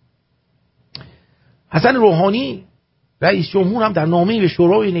 حسن روحانی رئیس جمهور هم در نامه‌ای به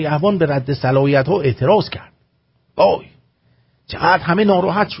شورای نگهبان به رد صلاحیت‌ها اعتراض کرد. وای چقدر همه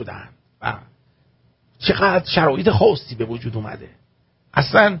ناراحت شدن و چقدر شرایط خاصی به وجود اومده.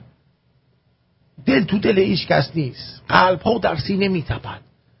 اصلا دل تو دل هیچ کس نیست، قلب‌ها در سینه می‌تپد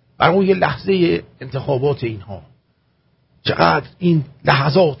برای لحظه انتخابات اینها. چقدر این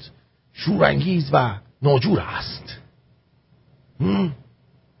لحظات شورانگیز و ناجور است.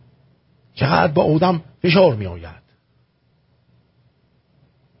 چقدر با آدم فشار می آید.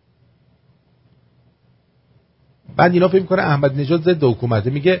 بعد اینا فکر می‌کنه احمد نژاد ضد حکومته،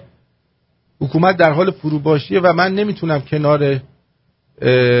 میگه حکومت در حال فروپاشیه و من نمیتونم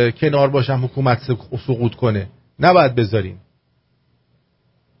کنار باشم حکومت سقوط کنه، نباید بذاریم.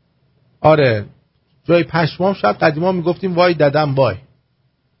 آره جای پشمام شاید قدیما میگفتیم وای ددم وای.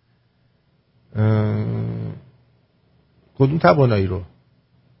 کدوم توانایی رو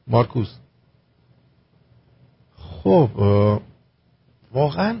مارکوس؟ خب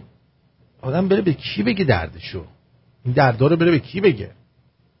واقعا آدم بره به کی بگه دردشو؟ این دردا رو بره به کی بگه؟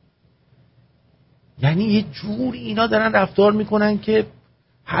 یعنی یه جوری اینا دارن رفتار میکنن که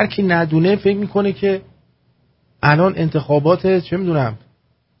هر کی ندونه فکر میکنه که الان انتخابات چه میدونم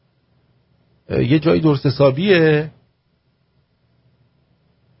یه جای درست حسابیه،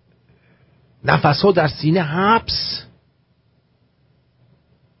 نفسها در سینه حبس،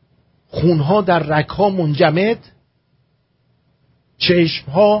 خونها در رگها منجمد،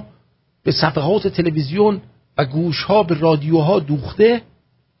 چشمها به صفحات تلویزیون و گوشها به رادیوها دوخته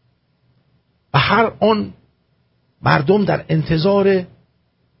و هر آن مردم در انتظار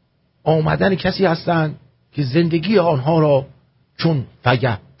آمدن کسی هستند که زندگی آنها را چون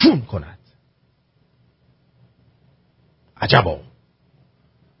فگه‌چون کند. عجبا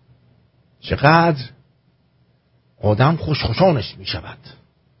چقدر آدم خوشخوشانش می شود.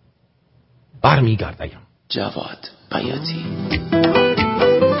 برمی گردیم. جواد بیاتی.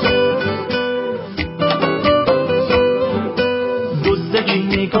 دزدکی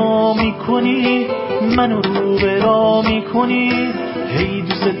نگاه میکنی منو رو به راه میکنی، هی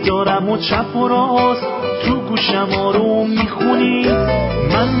دوست دارم و چپ و راست تو گوشم آروم میخونی.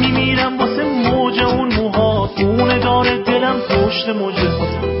 من میمیرم واسه موج اون موهات، خونه داره دلم پشت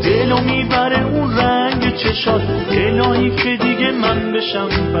موجه، دلو میبره اون رنگ چشات، الهی که دیگه من بشم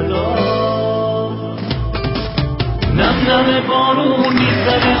فدا. نم نم بارون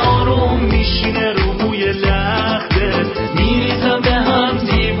میزنه آروم میشینه رو موی لخته، میریزم به هم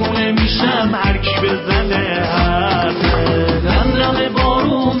دیوونه میشم هر کی بزنه حرفه. نم نم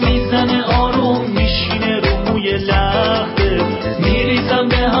بارون میزنه آروم میشینه رو موی لخته، میریزم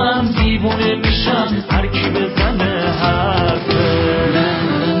به هم دیوونه میشم هر کی بزنه حرفه.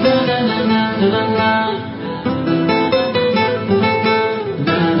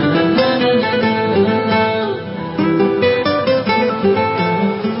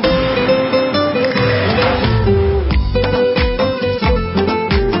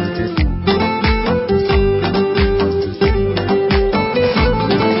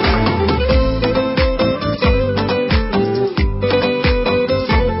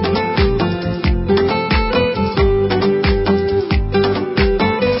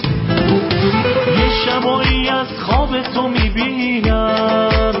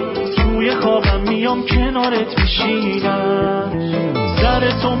 کنارت میشینم،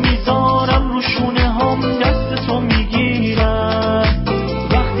 سر تو میذارم رو شونه هم، دست تو میگیرم،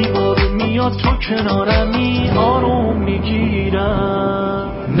 وقتی بارون میاد تو کنارمی آروم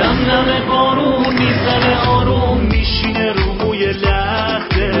میگیرم. نم نم بارون میزنه آروم میشینه رو موی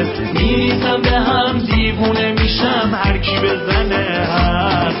لخته، میریزم به هم دیوونه میشم هر کی بزنه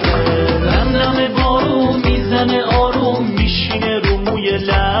حرفه. نم نم بارون میزنه آروم میشینه رو موی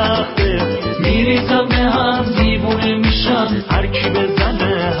لخته، میریزم به هم دیوونه میشم هر کی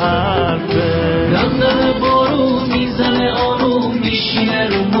بزنه حرفه. نم نم بارون میزنه آروم میشینه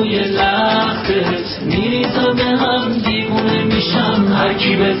رو موی لخته، میریزم به هم دیوونه میشم هر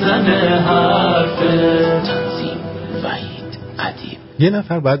کی بزنه حرفه. تنظیم وحید ادیب. یه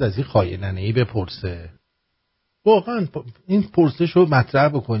نفر بعد از این خاینانه‌ای بپرسه، واقعا این پرسش رو مطرح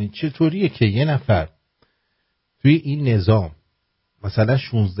بکنید، چطوریه که یه نفر توی این نظام مثلا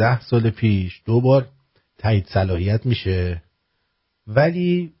 16 سال پیش 2 بار تایید صلاحیت میشه،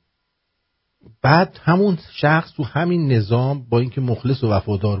 ولی بعد همون شخص تو همین نظام با اینکه مخلص و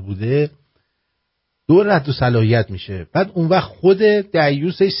وفادار بوده 2 رد صلاحیت میشه، بعد اون وقت خود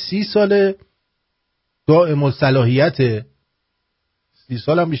دعیوسش 30 سال دائم الصلاحیته، 30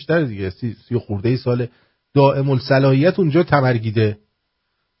 سال هم بیشتر دیگه، 30 خورده سال دائم الصلاحیت اونجا تمرگیده.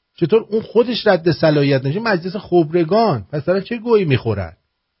 چطور اون خودش رد صلاحیت نشه؟ مجلس خبرگان مثلا چه گویی میخورن؟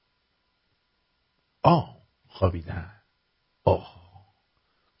 خوابیدن،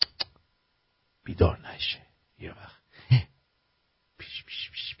 بیدار نشه یه وقت پیش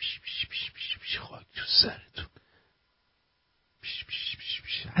پیش پیش پیش پیش پیش پیش پیش خاک تو سرتون، پیش پیش پیش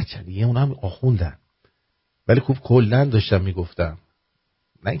پیش. هرچند دیگه اونا هم آخوندن، ولی خوب کلن داشتم میگفتم،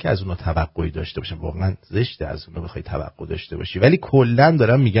 نه اینکه از اونا توقعی داشته باشم، واقعا زشته از اونا بخوای توقع داشته باشی، ولی کلن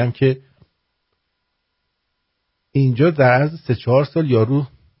دارم میگم که اینجا در عرض 3-4 سال یارو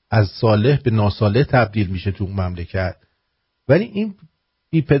از صالح به ناصالح تبدیل میشه تو اون مملکت. ولی این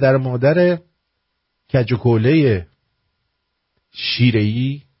بی پدر مادر کج و کوله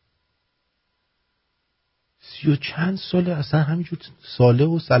شیره‌ای 30 و چند ساله اصلا همینجور صالح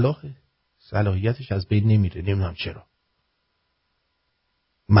و صلاحیتش از بین نمیره. نمیدونم چرا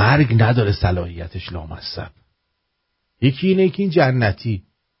مرگ نداره صلاحیتش لامصب. یکی اینه که این جنتی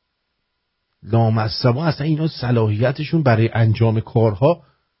لامصبا اصلا اینا صلاحیتشون برای انجام کارها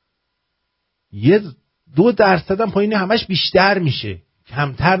 2% هم پایین، همش بیشتر میشه،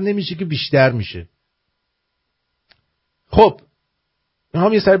 کمتر نمیشه که بیشتر میشه. خب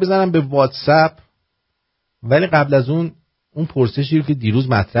میخوام یه سر بزنم به واتساپ، ولی قبل از اون پرسشی رو که دیروز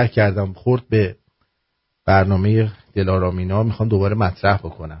مطرح کردم خورد به برنامه دلارامینا، میخوام دوباره مطرح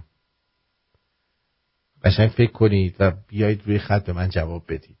بکنم. قشنگ فکر کنید و بیایید روی خط به من جواب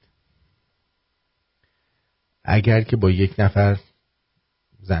بدید. اگر که با یک نفر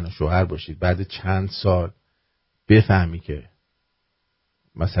زن و شوهر باشید، بعد چند سال بفهمی که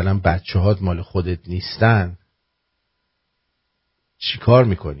مثلا بچه‌هات مال خودت نیستن، چی کار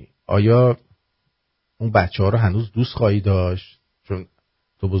میکنی؟ آیا اون بچه‌ها رو هنوز دوست خواهی داشت چون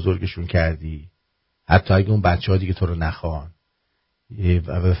تو بزرگشون کردی، حتی اگه اون بچه‌ها دیگه تو رو نخوان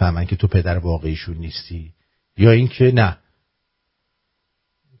و بفهمن که تو پدر واقعیشون نیستی، یا اینکه نه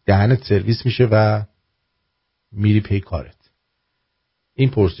دهنت سرویس میشه و میری پی کارت؟ این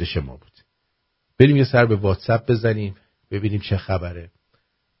پرسش ما بود. بریم یه سر به واتساپ بزنیم ببینیم چه خبره.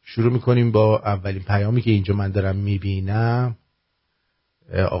 شروع میکنیم با اولین پیامی که اینجا من دارم میبینم.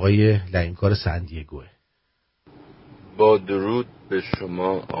 آقای لعینکار سندیگوه. با درود به شما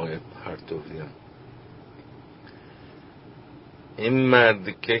آقای پرتویان. این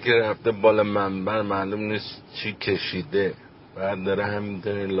مرد که رفته بالا منبر معلوم نیست چی کشیده، بعد داره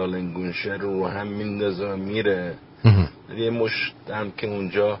همینطور لالنگونشه رو هم میندازه و میره. یه مشت هم که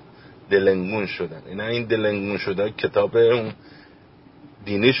اونجا دلنگون شدن. این دلنگون شده کتاب اون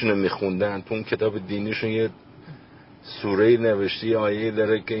دینیشونو میخوندن، تو اون کتاب دینیشون یه سوره نوشته آیه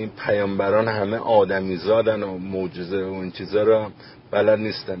داره که این پیامبران همه آدمی زادن و معجزه و این چیزا رو بلد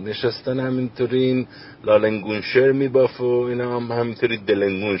نیستن، نشستن همینطوری این لالنگون شعر میبافه و اینا هم همینطوری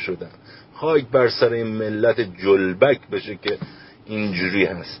دلنگون شدن. خاک بر سر این ملت جلبک بشه که اینجوری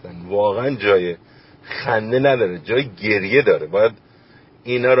هستن. واقعا جای خنده نداره، جای گریه داره. باید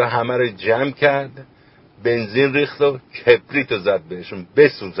اینا رو همه رو جمع کرد، بنزین ریخت و کبریتو زد بهشون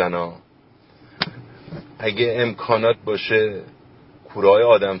بسوزن ها. اگه امکانات باشه کورهای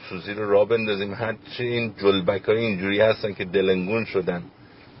آدم سوزی رو راه بندازیم، هرچی این جلبک های اینجوری هستن که دلنگون شدن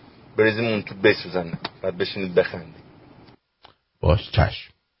بریزیم اون تو بسوزن، بعد بشینید بخندیم. باش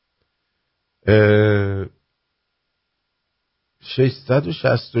چشم.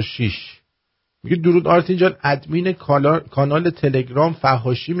 666 میگه درود آرتین جان، ادمین کانال تلگرام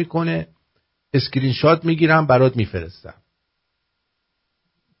فحاشی میکنه، اسکرین شات میگیرم برات میفرستم.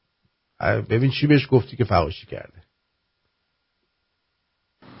 ببین چی بهش گفتی که فحاشی کرده.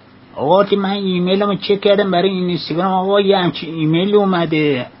 آقا من ایمیلمو چک کردم برای این اینستاگرام، آقا یه همچین ایمیل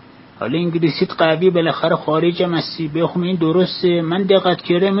اومده، حالا انگلیسیت قوی بالاخره خارجم هستی بخونم این درسته. من دقت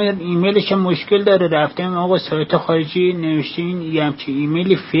کردم ایمیلش هم مشکل داره، رفتم آقا سایت خارجی نوشته این یه همچین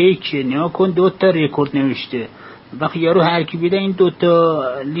ایمیل فیکه، نگاه کن 2 تا رکورد نوشته. وقتی یارو هر کی بیده این 2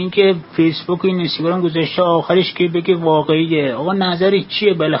 تا لینک فیسبوک و اینستاگرام گذاشته، آخرش که بگه واقعیه. آقا نظرت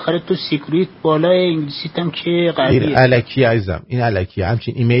چیه؟ بالاخره تو سیکریت بالای انگلیسیت هم که قویه. این الکی عزیزم، این الکی.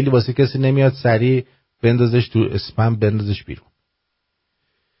 همچین ایمیلی واسه کسی نمیاد، سریع بندازش تو اسپم، بندازش بیرون.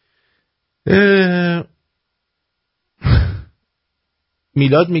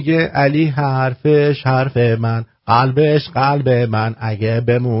 میلاد میگه علی حرفش حرف من، قلبش قلب من، اگه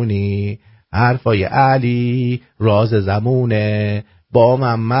بمونی حرفای علی راز زمونه، با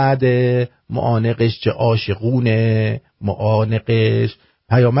محمد معانقش چه عاشقونه معانقش.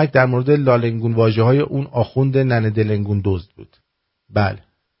 پیامک در مورد لالنگون واژه های اون آخوند ننه دلنگون دزد بود. بله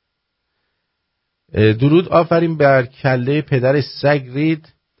درود، آفرین بر کله پدر سگ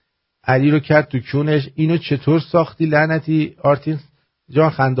رید، علی رو کرد تو کونش. اینو چطور ساختی لعنتی آرتین؟ جان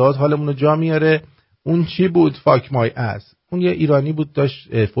خندهات حالمون رو جا میاره. اون چی بود؟ فاک مای اس. اون یه ایرانی بود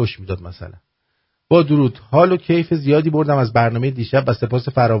داشت فوش میداد مثلا. با درود، حال و کیف زیادی بردم از برنامه دیشب و سپاس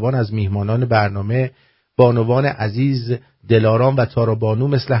فراوان از میهمانان برنامه، بانوان عزیز دلارام و تارابانو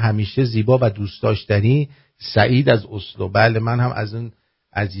مثل همیشه زیبا و دوست داشتنی. سعید از اسلو. بله من هم از اون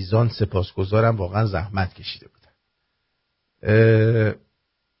عزیزان سپاسگزارم، واقعا زحمت کشیده بودن.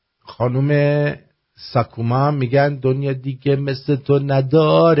 خانم ساکوما میگن دنیا دیگه مثل تو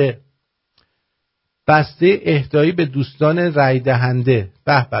نداره. بسته اهدایی به دوستان رای دهنده.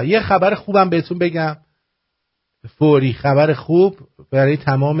 به به. یه خبر خوبم بهتون بگم، فوری خبر خوب برای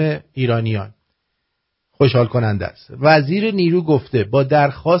تمام ایرانیان، خوشحال کننده است. وزیر نیرو گفته با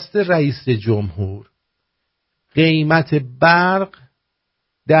درخواست رئیس جمهور قیمت برق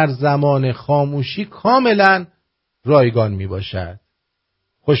در زمان خاموشی کاملا رایگان می باشد.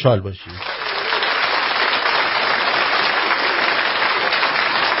 خوشحال باشید.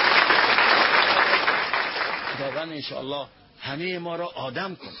 خداوند انشاءالله همه ما را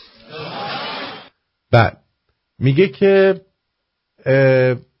آدم کن. بعد میگه که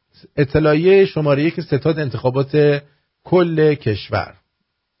اطلاعیه شماره 1 ستاد انتخابات کل کشور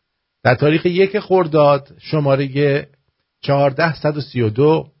در تاریخ 1 خرداد شماره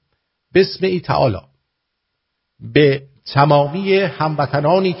 14132 بسم ای تعالی به تمامی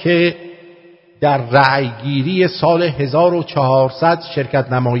هموطنانی که در رأیگیری سال 1400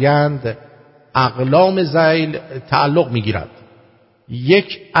 شرکت نمایند اقلام ذیل تعلق می‌گیرد.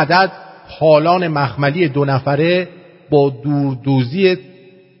 1 عدد پالان مخملی 2 نفره با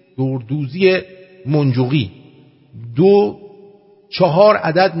دوردوزی منجوقی. 2 4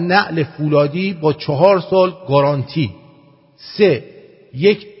 عدد نعل فولادی با 4 سال گارانتی. 3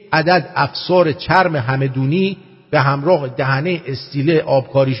 1 عدد افسار چرم همدونی به همراه دهنه استیله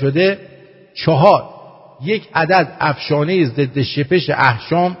آبکاری شده. 4 1 عدد افشانه ضد شپش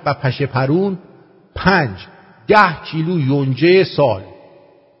احشام و پشه پرون. 5 10 کیلو یونجه سال.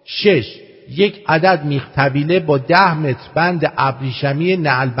 6 1 عدد میخ طویله با 10 متر بند ابریشمی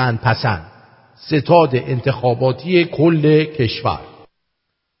نعلبند پسند. ستاد انتخاباتی کل کشور.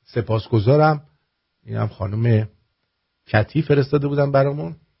 سپاسگزارم. اینم خانم کتی فرستاده بودن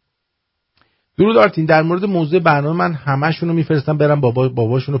برامون. درود آرتین، در مورد موضوع برنامه من همشونو میفرستم برم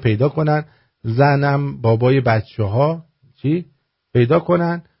باباشونو پیدا کنن، زنم بابای بچه‌ها چی پیدا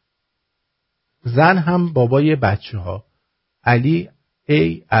کنن، زن هم بابای بچه‌ها. علی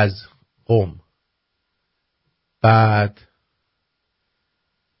ای از قم. بعد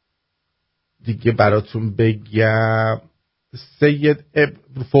دیگه براتون بگم سید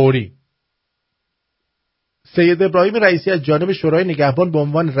فوری. سید ابراهیم رئیسی از جانب شورای نگهبان به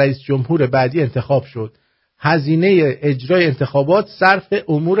عنوان رئیس جمهور بعدی انتخاب شد. هزینه اجرای انتخابات صرف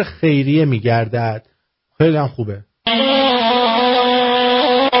امور خیریه می‌گردد. خیلی هم خوبه.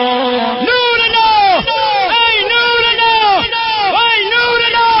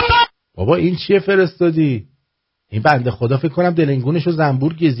 بابا این چیه فرستادی؟ این بنده خدا فکر کنم دلنگونشو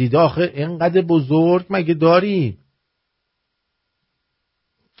زنبور گزیده. آخه اینقدر بزرگ مگه داریم؟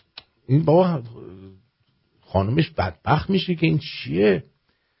 این بابا خانمش بدبخت میشه که این چیه؟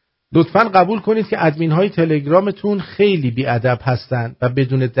 لطفاً قبول کنید که ادمین های تلگرامتون خیلی بی‌ادب هستن و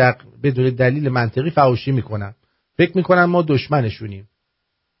بدون دلیل منطقی فحاشی میکنن. فکر میکنن ما دشمنشونیم.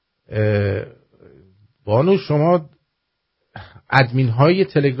 بانو شما ادمین های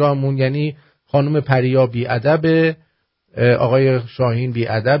تلگراممون یعنی خانم پریا بی‌ادب، آقای شاهین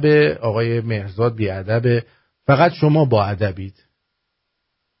بی‌ادب، آقای مهرزاد بی‌ادب، فقط شما با ادبید.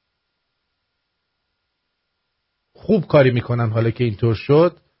 خوب کاری میکنن حالا که اینطور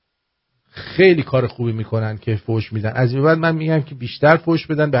شد. خیلی کار خوبی میکنن که فوش میدن. از این بعد من میگم که بیشتر فوش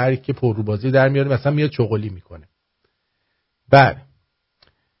بدن به هر کی که پرروبازی در میاره، مثلا میاد چغلی میکنه. بعد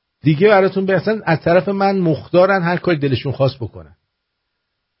دیگه براتون برسن از طرف من مختارن هر کاری دلشون خواست بکنن.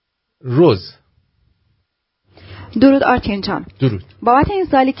 روز. درود آرتین جان. درود. بابت این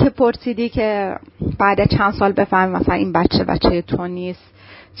سالی که پرسیدی که بعد چند سال بفهمی مثلا این بچه تو نیست،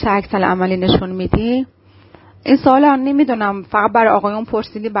 چه عکس عملی نشون میدی؟ این سوالا نمیدونم فقط برای آقایون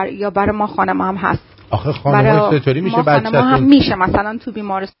پرسیدی یا برای ما خانم هم هست؟ آخه خانم چطوری میشه بچه‌تون؟ ما هم میشه مثلا تو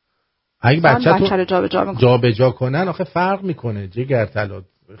بیمارستان اگه بچه رو جابجا کنن آخه فرق میکنه جگر طلا،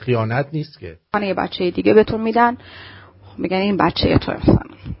 خیانت نیست که. یه بچه دیگه بهتون میدن میگن این بچه تو مثلا.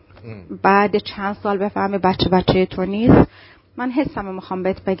 بعد چند سال بفهمی بچه تو نیست. من حسمو میخوام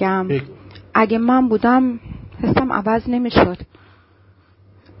بهت بگم اگه من بودم حسم عوض نمیشد.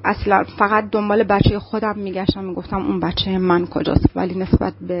 اصلا فقط دنبال بچه خودم میگشتم، میگفتم اون بچه من کجاست، ولی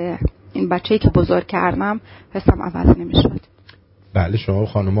نسبت به این بچه‌ای که بزرگ کردم حسم عوض نمیشد. بله شما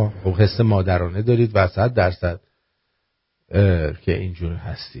خانوما حس مادرانه دارید و 100% که اینجور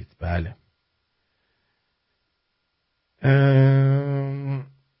هستید. بله.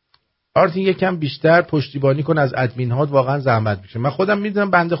 آرتین یکم بیشتر پشتیبانی کن از ادمین هات، واقعا زحمت میشه. من خودم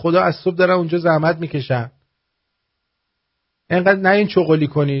میدونم بنده خدا از صبح دارن اونجا زحمت میکشن. اینقدر نه این چغلی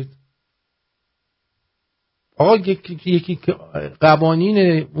کنید. آقا یکی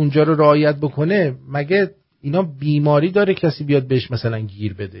قوانین اونجا رو رعایت بکنه، مگه اینا بیماری داره کسی بیاد بهش مثلا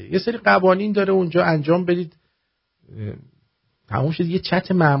گیر بده؟ یه سری قوانین داره اونجا انجام بدید تموم شد. یه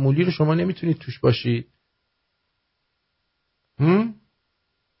چت معمولی رو شما نمیتونید توش باشید.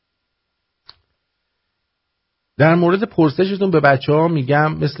 در مورد پرسشتون به بچه‌ها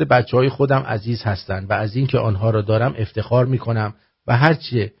میگم مثل بچه‌های خودم عزیز هستن و از این که آنها را دارم افتخار میکنم و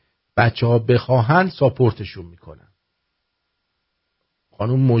هرچی بچه‌ها بخواهن ساپورتشون میکنم.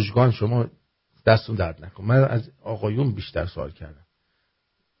 خانم مژگان شما دستون درد نکن. من از آقایون بیشتر سوال کردم.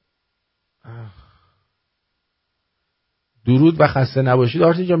 درود و خسته نباشید.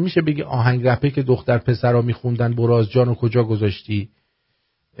 آرتین جان میشه بگی آهنگ رپه که دختر پسرا میخوندن براز جانو کجا گذاشتی؟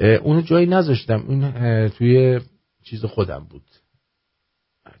 اونو جایی نذاشتم، اون توی چیز خودم بود.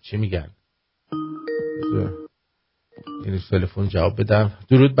 چی میگن؟ این تلفن جواب بدم.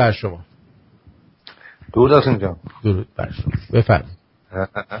 درود بر شما. درود آرتین جان. درود بر شما. بفرمایید.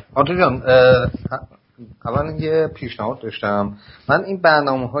 آرتین جان اولا یه پیشنهاد داشتم. من این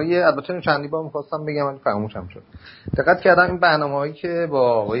برنامه‌های البته چندی بار می‌خواستم بگم ولی فراموشم شد. دقت کردم این برنامه‌هایی که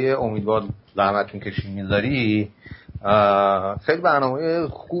با آقای امیدوار زحمت می‌کشی می‌ذاری خیلی برنامه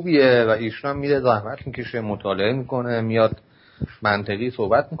خوبیه و ایشون هم میره زحمت می‌کشه، مطالعه می‌کنه، میاد منطقی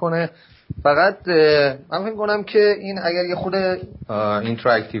صحبت می‌کنه. فقط من فکر کنم که این اگر یه خود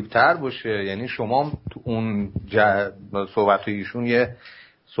اینتراکتیو تر باشه، یعنی شما تو اون صحبت ایشون یه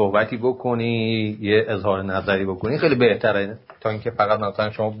صحبتی بکنی، یه اظهار نظری بکنی، خیلی بهتره تا اینکه فقط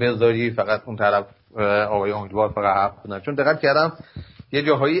مثلا شما بذاری فقط اون طرف آقای امیدوار فقط حرف بزنه. چون دقت کردم یه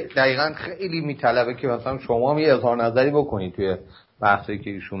جاهایی دقیقاً خیلی میطلبه که مثلا شما هم یه اظهار نظری بکنی توی بحثی که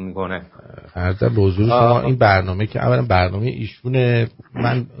ایشون میکنه. عرض به حضور شما این برنامه که اولا برنامه ایشونه،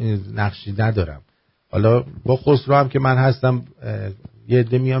 من نقشی ندارم. حالا با خسرو هم که من هستم یه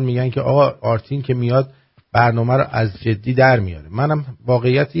عده میان میگن که آقا آرتین که میاد برنامه رو از جدی در میاره. منم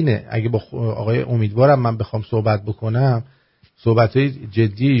واقعیت اینه اگه با آقای امیدوارم من بخوام صحبت بکنم، صحبت‌های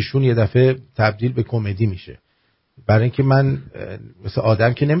جدی ایشون یه دفعه تبدیل به کمدی میشه. برای اینکه من مثل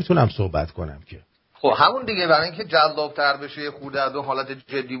آدم که نمیتونم صحبت کنم که. خب همون دیگه، برای اینکه جذاب‌تر بشه، خود از اون حالت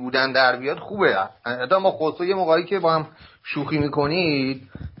جدی بودن در بیاد خوبه. حتی ما خودتو یه موقعی که با هم شوخی میکنید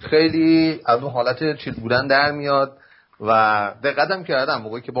خیلی از اون حالت چیز بودن در میاد و دقتم کردم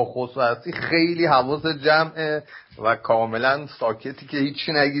موقعی که با خودتو هستی خیلی حواس جمعه و کاملا ساکتی که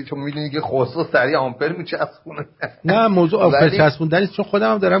هیچی نگی، چون میدونی که خودتو سریع آمپر میچسبونه. نه موضوع آمپر چسبوندن نیست، چون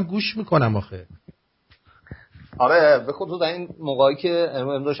خودم هم دارم گوش میکنم آخه. آره به خصوص این موقعی که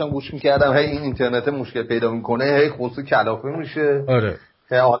داشتم گوش میکردم هی این اینترنت مشکل پیدا میکنه، هی خودتو کلافه میشه. آره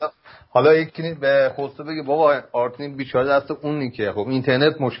حالا یکی به خودتو بگه بابا آرتین بیچاره دست اونی که خب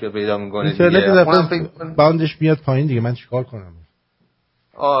اینترنت مشکل پیدا میکنه، اینترنت باندش میاد پایین دیگه، من چیکار کنم؟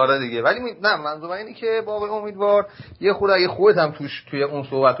 آره دیگه. ولی نه منظورم اینه که بابا امیدوار یه خود اگه خودت هم توی اون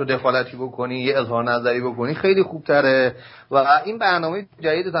صحبت رو دخالتی بکنی، یه اظهار نظری بکنی خیلی خوبتره. و این برنامه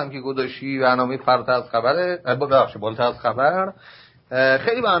جدیدت هم که گذاشتی، برنامه فراتر از خبره، بالاتر از خبر،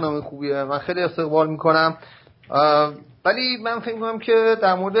 خیلی برنامه خوبیه، من خیلی استقبال میکنم. ولی من فکر میکنم که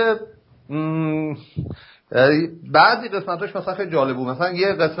در مورد بعضی قسمتاش مثلا خیلی جالب بود. مثلا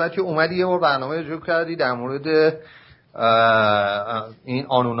یه قسمتی اومدی یه برنامه اجرا کردی در مورد این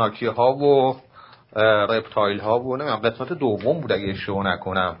آنوناکی ها و رپتایل ها و نمیدونم قسمت دوم بود اگه اشتباه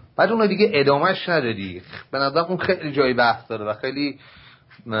نکنم، بعد اون دیگه ادامهش ندادی. به نظرم اون خیلی جای بحث داره و خیلی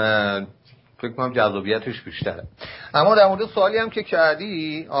فکر کنم جذابیتش بیشتره. اما در مورد سوالی هم که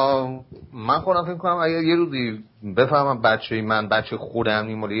کردی، من خودم فکر کنم اگر یه روزی بفهمم بچه خودم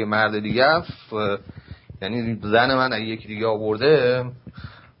این مال یه مرد دیگه است، یعنی زن من اگه یکی دیگه آورده،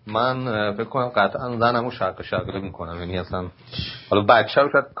 من فکر کنم قطعا زنمو شرقه میکنم. یعنی اصلا حالا بچه رو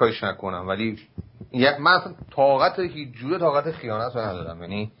شاید کاریش نکنم، ولی من اصلا هیچ جوره طاقت خیانت رو ندارم.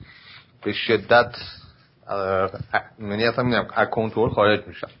 یعنی به شدت یعنی اصلا میگم از کنترل خارج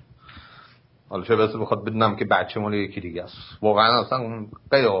میشم. حالا چه بسه بخواد بدونم که بچه مال یکی دیگه است، واقعا اصلا اون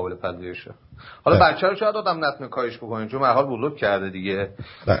غیر قابل پذیرشه. حالا بچه رو شاید آدم نتونه کاریش بکنه چون به حال بزرگ کرده دیگه.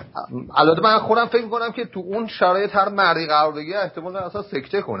 البته من خودم فکر می‌کنم که تو اون شرایط هر مردی قرار بگیره احتمال داره اصلا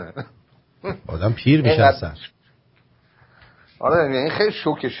سکته کنه. آدم پیر میشه اصلا. آره یعنی خیلی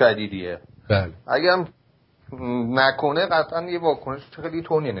شوک شدیدیه. بله. اگرم نکنه قطعا یه واکنش خیلی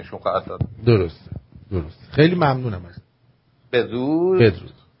تونی نشون خواهد داد. درست. خیلی ممنونم از. بدرود.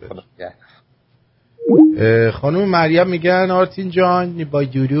 خانم مریم میگن آرتین جان با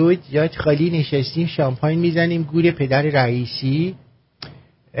درود، جات خالی نشستیم شامپاین میزنیم گور پدر رئیسی.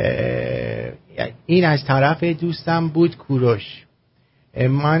 این از طرف دوستم بود کوروش.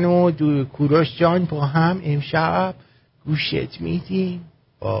 من و کوروش جان با هم امشب گوشت میدیم.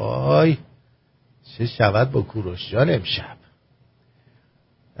 آی چه شود با کوروش جان امشب.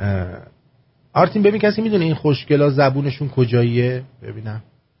 آرتین ببین کسی میدونه این خوشگلا زبونشون کجاییه؟ ببینم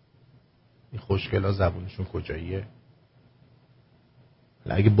این خوشگلا زبونشون کجاییه؟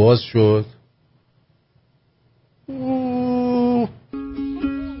 اگه باز شد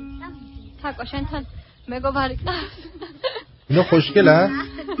اینو خوشگله؟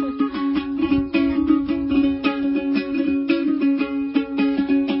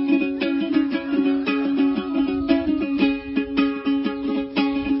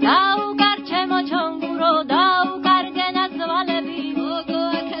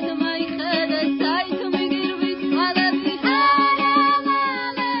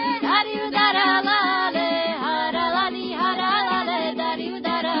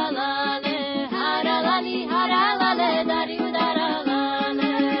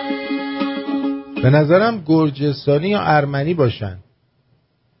 به نظرم گرجستانی یا ارمنی باشن.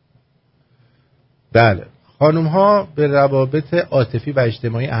 بله خانوم ها به روابط عاطفی و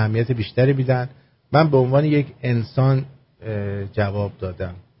اجتماعی اهمیت بیشتری میدن. من به عنوان یک انسان جواب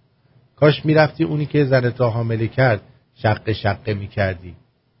دادم کاش میرفتی اونی که زنت را حامله کرد شقه میکردی.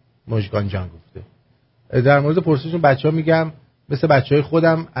 مژگان جان گفته. در مورد پرسشون بچه ها میگم مثل بچه های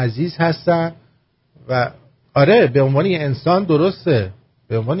خودم عزیز هستن و آره به عنوان یک انسان درسته.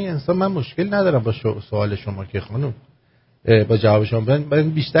 به عنوان انسان من مشکل ندارم با سوال شما که خانم با جواب شما. من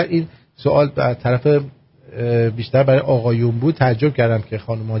بیشتر این سوال به طرف بیشتر برای آقایون بود. تعجب کردم که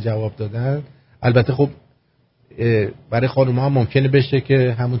خانم ها جواب دادن. البته خب برای خانم ها ممکنه بشه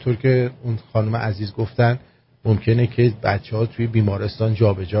که همونطور که اون خانم عزیز گفتن ممکنه که بچه ها توی بیمارستان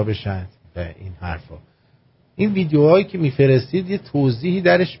جابجا بشن و این حرفا. این ویدیوهایی که میفرستید یه توضیحی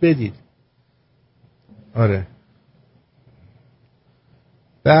درش بدید. آره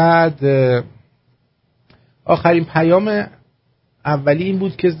بعد آخرین پیام اولی این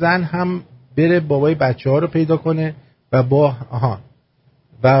بود که زن هم بره بابای بچه ها رو پیدا کنه و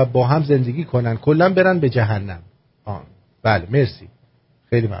با هم زندگی کنن کلا برن به جهنم. بله مرسی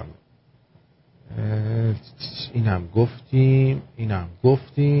خیلی ممنون. اینم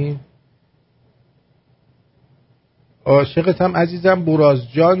گفتیم. عاشقتم عزیزم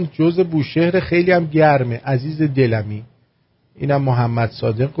براز جان جز بوشهر خیلی هم گرمه عزیز دلمی. اینم محمد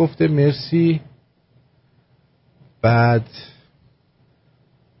صادق گفته مرسی. بعد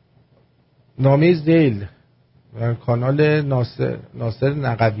نامه زیل کانال ناصر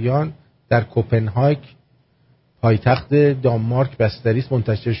نقویان در کوپنهاگ پایتخت دانمارک بستریس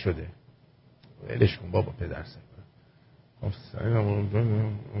منتشر شده. ولش کن بابا پدر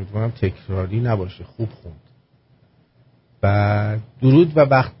امیدوارم تکراری نباشه. خوب خوند. و درود و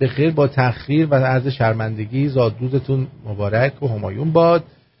وقت بخیر با تأخیر و عرض شرمندگی زادروزتون مبارک و همایون باد.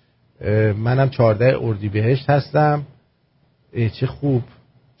 منم 14 اردیبهشت هستم. چه خوب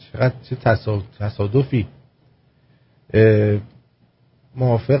چقدر چه تصادفی.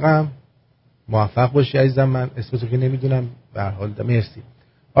 موفق باشی عزیزم. من اسمتو که نمیدونم به هر حال مرسی.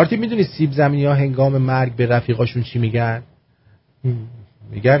 آرتی میدونی سیب زمینی ها هنگام مرگ به رفیقاشون چی میگن؟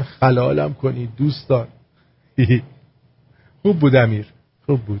 میگن خلالم کنی دوستان. خوب بود امیر.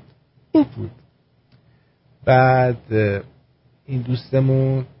 خوب بود. بعد این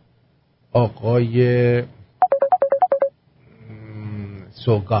دوستمون آقای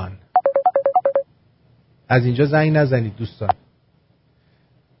سوگان از اینجا زنگ نزنید دوستان.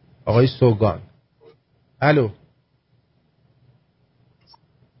 آقای سوگان الو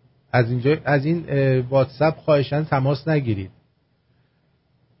از این واتساپ خواهشاً تماس نگیرید.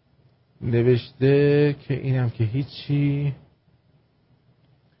 نوشته که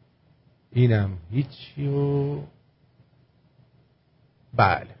اینم هیچی و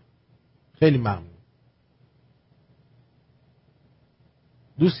بله خیلی ممنون.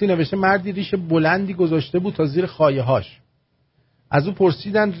 دوستی نوشته مردی ریش بلندی گذاشته بود تا زیر خایه هاش. از او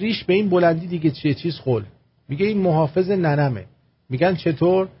پرسیدن ریش به این بلندی دیگه چیه؟ چیز خل. میگه این محافظ ننمه. میگن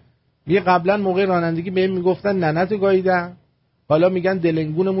چطور؟ میگه قبلا موقع رانندگی بهم میگفتن ننتو گاییدم، حالا میگن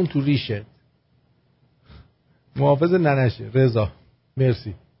دلنگونمون تو ریشه. محافظ ننشه. رضا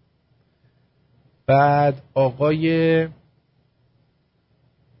مرسی. بعد آقای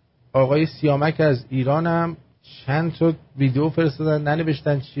سیامک از ایرانم چند تا ویدیو فرستادن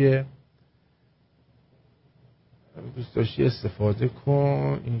ننوشتن چیه. دوست داشتی استفاده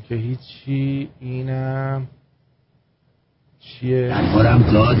کن. این که هیچی. اینم چیه؟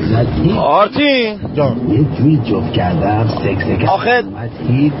 دنبالم داد زدی آرتین جان یه جوی جفت کردم سکسک آخه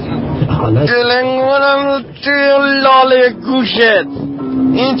حالا دلنگونم توی لاله گوشت.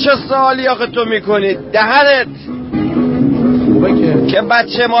 این چه سوالی آخه تو میکنی دهنت که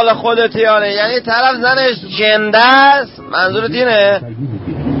بچه مال خودت یعنی طرف زنش جنده است؟ منظورت اینه؟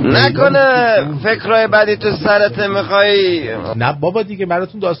 نکنه فکرای بدی تو سرت میخوایی؟ نه بابا دیگه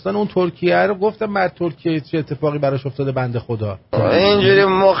براتون داستان اون ترکیه رو گفتم. مرد ترکیه چه اتفاقی براش افتاده بنده خدا. اینجوری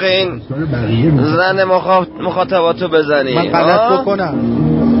مخ این زن مخاطباتو بزنی من غلط بکنم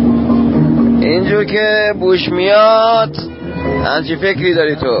اینجور که بوش میاد همچی فکری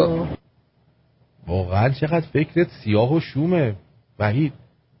داری تو؟ واقعا چقدر فکرت سیاه و شومه وحید.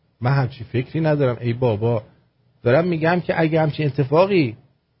 من همچی فکری ندارم. ای بابا دارم میگم که اگه همچی اتفاقی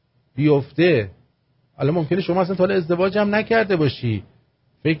بیفته، حالا ممکنه شما اصلا تا حالا ازدواج هم نکرده باشی،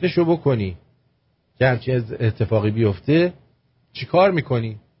 فکرشو بکنی که همچی اتفاقی بیفته چی کار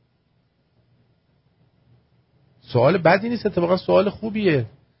میکنی؟ سوال بدی نیست، اتفاقا سوال خوبیه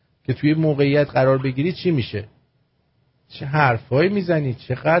که توی موقعیت قرار بگیری چی میشه. چه حرفایی میزنی؟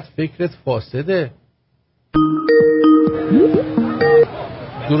 چقدر فکرت فاسده.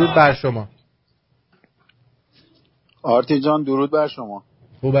 درود بر شما آرتی جان. درود بر شما.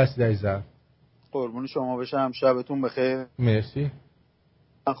 خوب هستی عزیزم؟ قربون شما بشم. شبتون بخیر. مرسی.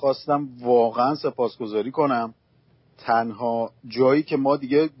 من خواستم واقعا سپاسگزاری کنم. تنها جایی که ما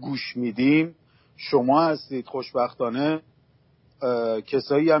دیگه گوش میدیم شما هستید. خوشبختانه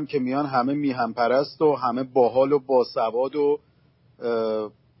کسایی هم که میان همه میهن پرست و همه باحال و باسواد و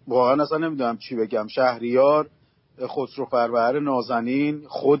واقعا اصلا نمیدونم چی بگم. شهریار، خسرو فروهر نازنین،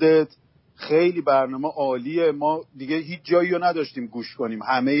 خودت، خیلی برنامه عالیه. ما دیگه هیچ جایی رو نداشتیم گوش کنیم.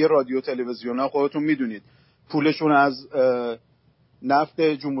 همه رادیو تلویزیون ها خودتون میدونید پولشون از نفت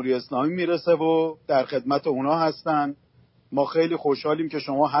جمهوری اسلامی میرسه و در خدمت اونا هستن. ما خیلی خوشحالیم که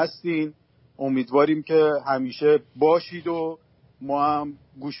شما هستین. امیدواریم که همیشه باشید و ما هم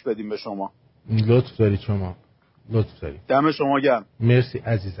گوش بدیم به شما. لطف دارید شما. لطف دارید. دم شما گرم. مرسی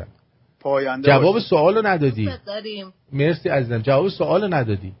عزیزم. پاینده جواب باشید. سوالو ندادی. مرسی عزیزم. جواب سوالو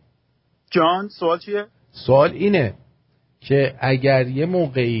ندادی. جان سوال چیه؟ سوال اینه که اگر یه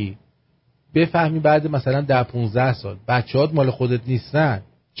موقعی بفهمی بعد مثلا 10-15 سال بچه‌هات مال خودت نیستن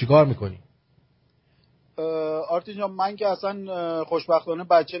چیکار میکنی؟ آرتین جان من که اصلا خوشبختانه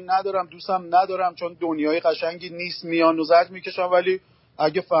بچه ندارم، دوستم ندارم، چون دنیای قشنگی نیست، میان و زد میکشم. ولی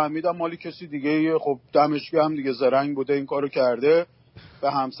اگه فهمیدم مالی کسی دیگه خب دمش گرم دیگه، زرنگ بوده این کارو کرده.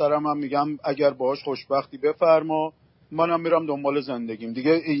 به همسرم هم میگم اگر باهاش خوشبختی بفرما، منم میرم دنبال زندگیم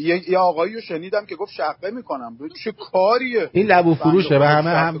دیگه. یه آقایی رو شنیدم که گفت شقه میکنم. چه کاریه این؟ لبو فروشه. به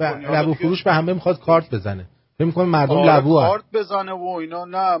همه لبو فروش به همه میخواد کارت بزنه. فکر می‌کنه مردم لبو هست. کارت بزنه و اینا.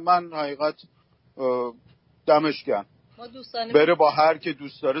 نه من حقیقت دمش گرم. بره با هر که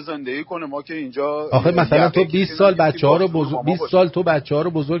دوست داره زندگی کنه. ما که اینجا آخه مثلا تو 20 سال بچه‌ها رو 20 سال تو بچه‌ها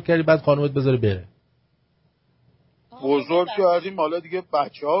رو بزرگ کردی بعد خانومت بذاره بره. بزرگ کردیم حالا دیگه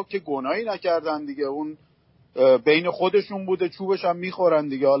بچه‌ها که گناهی نکردن دیگه. اون بین خودشون بوده، چوبش هم میخورن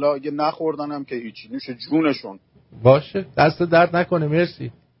دیگه. حالا اگه نخوردن هم که هیچی، نوش جونشون باشه. دست درد نکنه.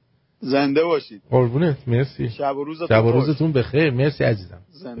 مرسی. زنده باشید. قربونت. مرسی. شب و روزتون بخیر. مرسی عزیزم.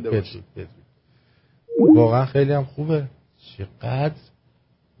 زنده باشید. واقعا خیلی هم خوبه. چقدر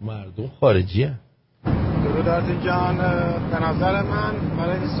مردم خارجی هست. درود آرتین جان. به نظر من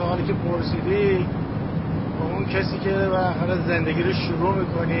برای این سوالی که پرسیدی، اون کسی که بالاخره زندگی رو شروع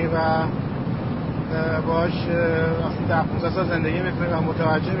میکنی و باش وقتی 10-15 سال زندگی میکنی و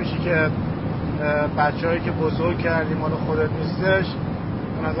متوجه میشی که بچه‌هایی که بزرگ کردی مال خودت نیستش،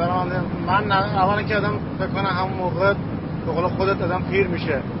 به نظر من اولا که آدم فکر کنه همون موقع به قول خودت آدم پیر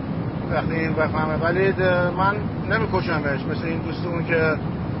میشه وقتی این بفهمه. ولی من نمیکشمش مثل این دوستمون که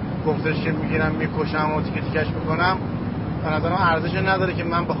گفتش که میگیرم میکشم و تیکه تیکش میکنم. به نظرم ارزش نداره که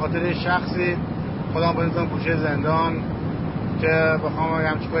من به خاطر شخصی خودم بریزم گوشه زندان که بخوام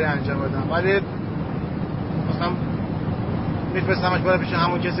همچین کاری انجام بدم. ولی مثلا میفرستمش بره پیش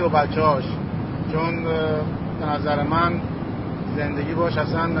همون کسی و بچه‌هاش، چون به نظر من زندگی باش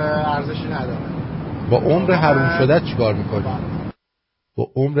اصلا ارزشی نداره. با عمر حروم شده چیکار میکنی؟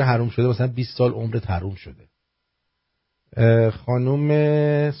 با عمر حروم شده مثلا 20 سال عمرت حروم شده.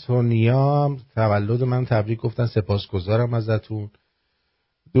 خانوم سونیا تولد من تبریک گفتن، سپاسگزارم ازتون.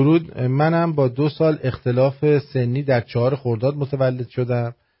 درود. منم با 2 سال اختلاف سنی در 4 خرداد متولد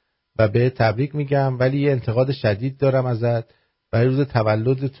شدم و به تبریک میگم، ولی یه انتقاد شدید دارم ازت. برای روز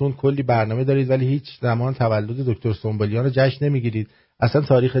تولدتون کلی برنامه دارید ولی هیچ زمان تولد دکتر سنبولیان رو جشن نمیگیرید. اصلا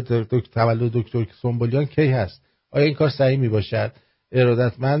تاریخ تولد دکتر سنبولیان کی هست؟ آیا این کار صحیح میباشد؟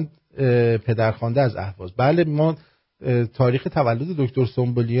 ارادتمند پدرخوانده از اهواز. بله ما تاریخ تولد دکتر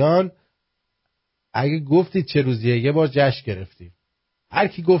سنبولیان اگه گفتید چه روزیه یه بار جشن گرفتیم. هر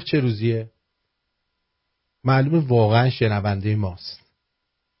کی گفت چه روزیه معلومه واقعا شنونده ماست.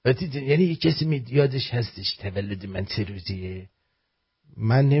 یعنی یک کسی یادش هستش تولد من چه روزیه؟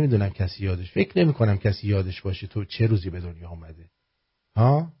 من نمیدونم کسی یادش، فکر نمی کنم کسی یادش باشه تو چه روزی به دنیا آمده.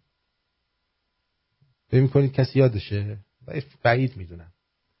 ها؟ فکر می‌کنید کسی یادشه؟ بعید میدونم.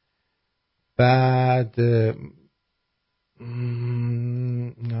 بعد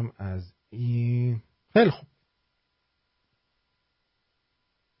اینم از این. خیلی خوب،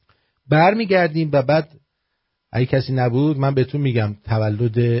 برمیگردیم و بعد اگه کسی نبود من بهتون میگم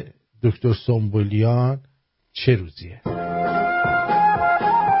تولد دکتر سنبولیان چه روزیه.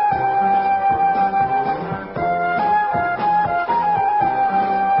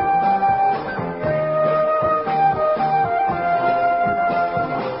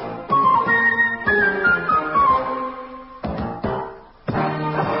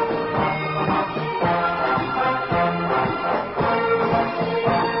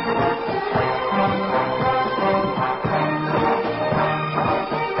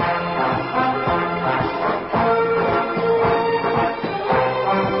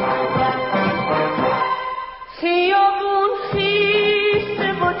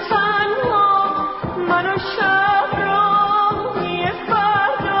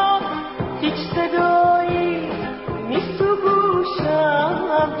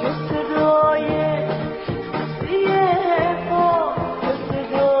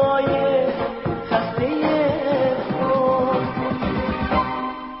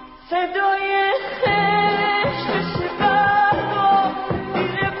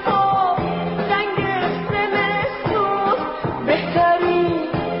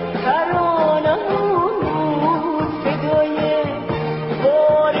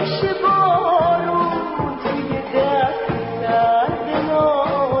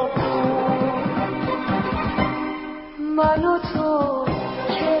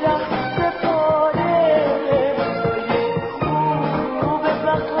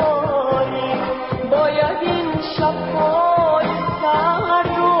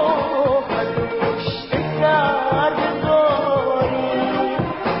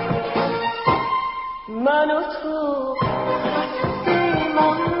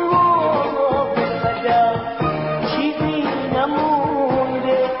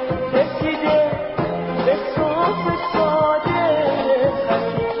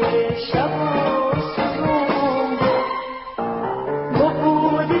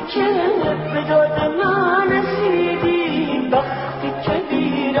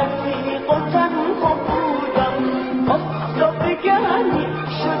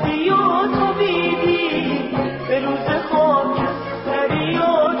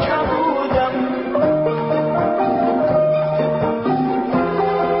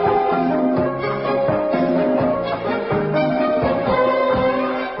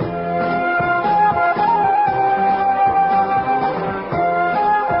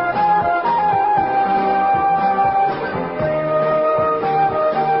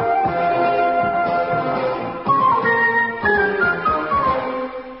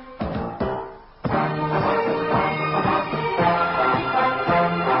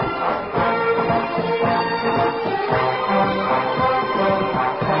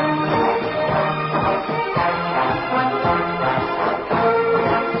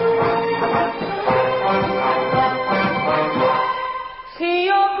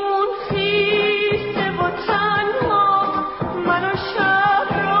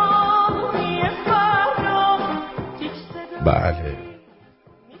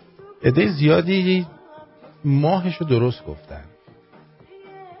 عده زیادی ماهشو درست گفتن،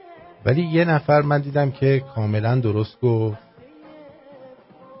 ولی یه نفر من دیدم که کاملا درست گفت.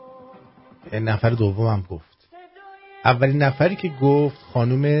 نفر دومم گفت. اولین نفری که گفت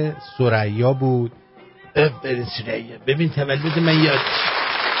خانم ثریا بود. ثریا ببین تولد من یاد.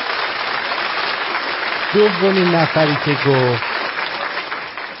 دومین نفری که گفت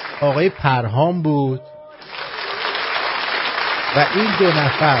آقای پرهام بود و این دو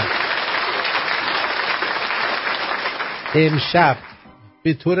نفر امشب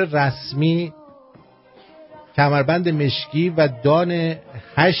به طور رسمی کمربند مشکی و دان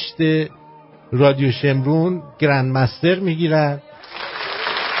 8 رادیو شمرون گرند مستر میگیرن.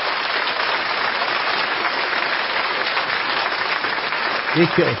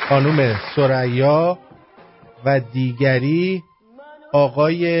 یکی خانم ثریا و دیگری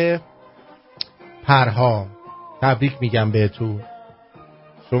آقای پرهام. تبریک میگم بهتون.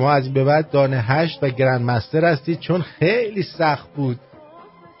 شما از این به بعد دانه 8 و گرند مستر هستید، چون خیلی سخت بود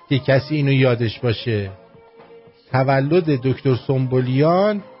که کسی اینو یادش باشه. تولد دکتر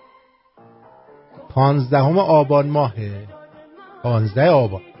سنبولیان 15 آبان ماهه. 15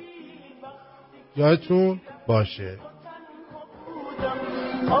 آبان یادتون باشه.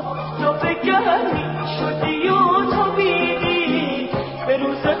 به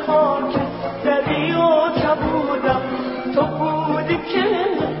روز خاک زدی و کبودم تو بودی که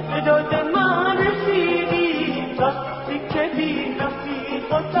به داد من رسیدی وقتی که بی رفیق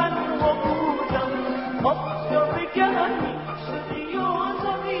و تنها بودم آفتاب گرمی شدی و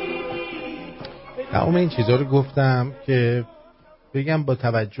تابیدی. تمام این چیزها رو گفتم که بگم با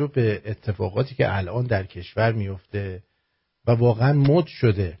توجه به اتفاقاتی که الان در کشور میفته و واقعا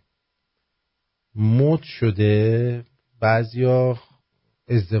مد شده بعضیا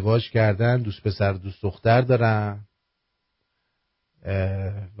ازدواج کردن، دوست پسر دوست دختر دارن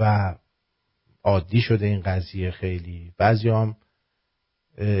و عادی شده این قضیه. خیلی بعضیا هم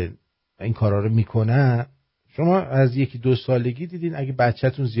این کارا رو میکنن. شما از 1-2 سالگی دیدین اگه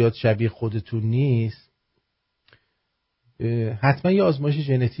بچه‌تون زیاد شبیه خودتون نیست حتما یه آزمایش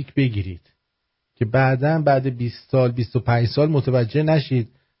ژنتیک بگیرید که بعداً بعد 20 سال 25 سال متوجه نشید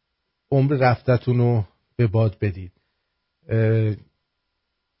عمر رفتتون رو به باد بدید.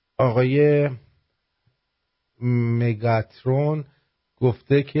 آقای مگاترون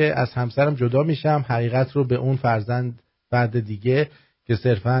گفته که از همسرم جدا میشم، حقیقت رو به اون فرد دیگه که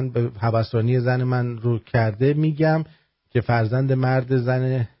صرفاً به هوسرانی زن من رو کرده میگم که فرزند مرد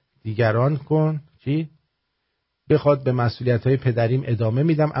زن دیگران کن بخواد به مسئولیت‌های پدریم ادامه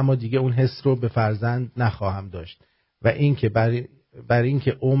میدم، اما دیگه اون حس رو به فرزند نخواهم داشت و این که برای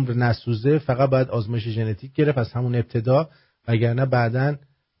اینکه عمر نسوزه فقط باید آزمایش ژنتیک گرفت از همون ابتدا، وگرنه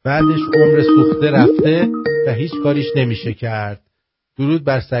بعدش عمر سوخته رفته و هیچ کاریش نمیشه کرد. درود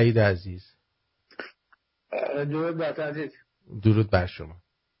بر سعید عزیز. درود بر عزیز. درود بر شما.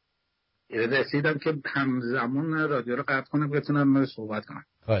 رسیدم که همزمان رادیو رو قطع کنم بتونم صحبت کنم.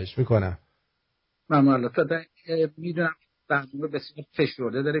 خواهش میکنم. من البته میدونم برنامه بسیار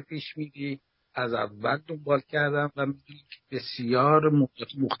فشرده داره پیش میری، از اول دنبال کردم و میدونم که بسیار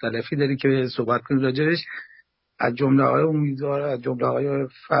مختلفی داری که صحبت کنی راجعش، از جمله های امیدوار، از جمله های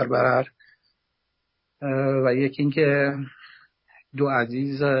فربرر و یکی این که دو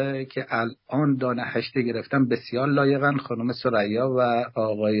عزیز که الان دانه هشته گرفتن بسیار لایقن، خانم سریا و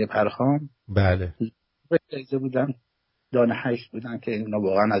آقای پرهام. بله جایزه بودن، دانه هشت بودن که اینا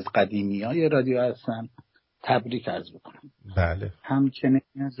واقعا از قدیمی های رادیو هستن. تبریک عرض بکنم. بله. همچنین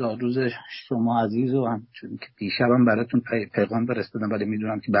زادروز شما عزیز و همچنین که دیشبم براتون پیغام فرستادم ولی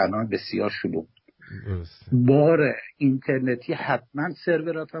میدونم که برنامه بسیار شلوغ. بار اینترنتی حتما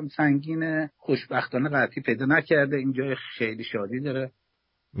سروراتم سنگینه، خوشبختانه قطعی پیدا نکرده، اینجا خیلی شادی داره.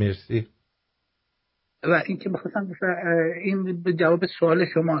 مرسی. و اینکه بخواستم این به جواب سوال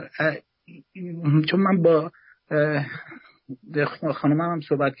شما، چون من با خانمم هم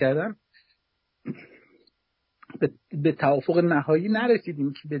صحبت کردم به توافق نهایی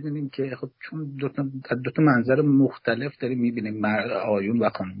نرسیدیم که بدونیم که خب چون دو تا منظر مختلف داریم میبینیم، آیون و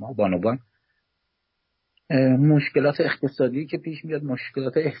خانم‌ها بانوان، مشکلات اقتصادی که پیش میاد،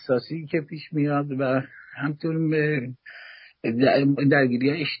 مشکلات احساسی که پیش میاد و همطور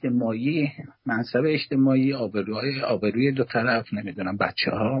درگیری اجتماعی، منصب اجتماعی، آبروی دو طرف، نمیدونم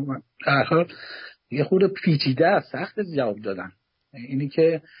بچه‌ها، در حال یه خورده پیچیده است، سخت جواب دادن. اینی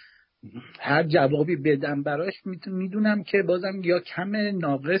که هر جوابی بدم براش میدونم که بازم یا کم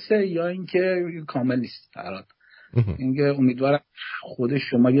ناقصه یا اینکه کامل نیست. فرات اینکه امیدوارم خود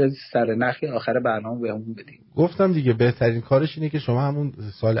شما یه سرنخی آخر برنامه بهمون بدید. گفتم دیگه بهترین کارش اینه که شما همون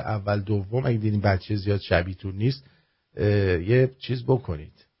سال اول دوم اگه دیدین بچه زیاد شبیه‌تون نیست یه چیز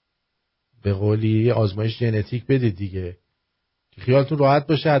بکنید، به قولی آزمایش ژنتیک بدید دیگه که خیالتون راحت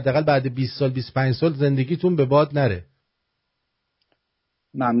باشه، حداقل بعد 20 سال 25 سال زندگیتون به باد نره.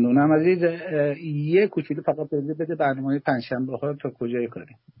 ممنونم عزیز. یه کوچولو فقط بده برنامه پنجشنبه ها تا کجای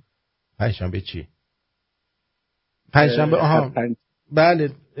کاری؟ پنجشنبه چی؟ پنجشنبه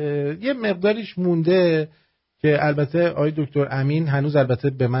بله یه مقداریش مونده که البته آقای دکتر امین هنوز البته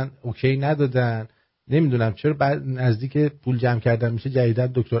به من اوکی ندادن، نمیدونم چرا بعد نزدیک پول جمع کردن میشه جدیدا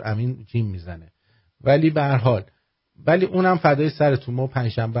دکتر امین جیم میزنه، ولی به هر حال ولی اونم فدای سرتون، ما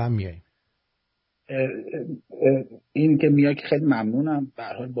پنجشنبه هم میاییم. این که میاد که خیلی ممنونم، به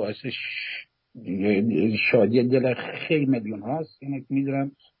هر حال باعث شادی دل خیلی میلیون هاست. اینو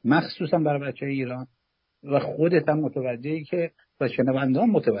میدونم مخصوصا برای بچهای ایران و خودت هم متوجهی که و شنوندگان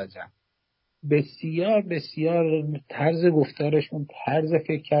متوجهن. بسیار بسیار طرز گفتارشون، طرز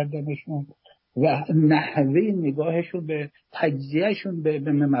فکر کردنشون و نحوه نگاهشون به تجزیهشون به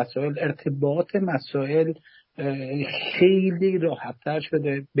مسائل، ارتباط مسائل خیلی راحت‌تر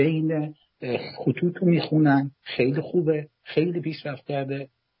شده بین خطوط رو میخونن، خیلی خوبه، خیلی پیشرفت کرده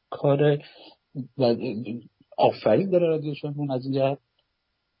کار و آفرین داره رادیوشون از این جهت.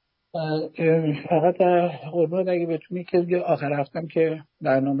 فقط قربان اگه بتونی که آخر هفتم که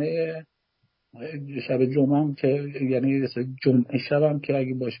برنامه شب جمعه هم که یعنی جمعه شب هم که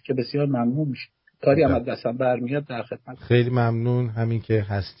اگه باشه که بسیار ممنون میشه. کاری هم از دستم برمیاد در خدمت. خیلی ممنون، همین که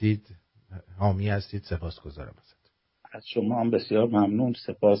هستید، حامی هستید، سپاسگزارم از شما هم بسیار ممنون.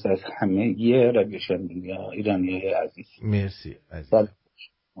 سپاس از همه رادیو شنونده ایرانیای عزیز. مرسی عزیز.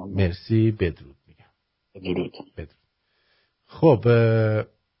 مرسی. بدرود میگم. بدرود. خب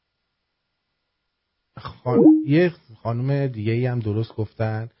یه خانم دیگه ای هم درست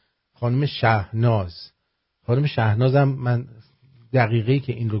گفتن، خانم شهناز. خانم شهناز هم من دقیقه‌ای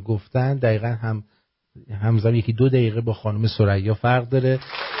که این رو گفتن دقیقا همزمان 1-2 دقیقه با خانم ثریا فرق داره.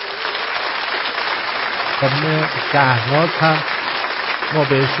 خانم شهناز هم ما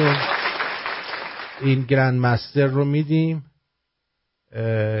بهشون این گرند مستر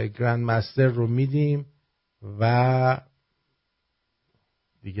رو میدیم و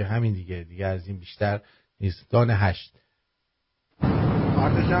دیگه همین دیگه از این بیشتر نیست. دانه 8.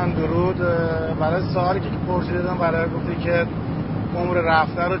 آرتین جان درود. برای سوالی که پرسیدم برای گفتی که عمر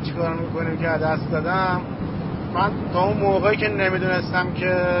رفته رو چیکار میکنیم که دست دادم، من تا اون موقعی که نمیدونستم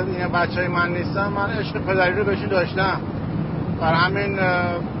که این بچهای من نیستم، من عشق پدری رو بهشون داشتم. برای همین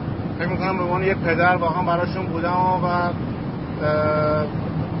فکر میکنم به عنوان یک پدر واقعا براشون بودم و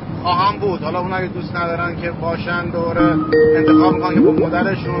خواهم بود. حالا اون اگه دوست ندارن که باشن دوره انتخاب میکنن که با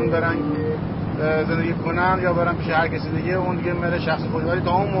مادرشون برن زندگی کنن یا برن پیش هر کسی دیگه، اون دیگه میره شخص خودی. ولی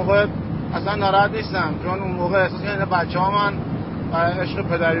تا اون موقع اصلا ناراحت نیستم، چون اون موقع احساس کردم بچه‌ها من عشق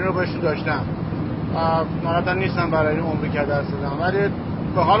پدری رو بهشون داشتم. ناراحت نیستم برای این عمری که دست دادم، ولی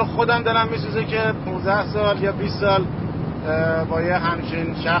به حال خودم دلم میسوزه که 15 سال یا 20 سال با یه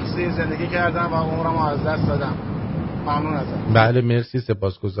همچین شخصی زندگی کردم و عمرم رو از دست دادم. ممنون ازت. بله مرسی،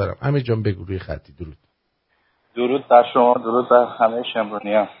 سپاسگزارم. امیر جان بگو روی خطی. درود بر شما، درود بر همه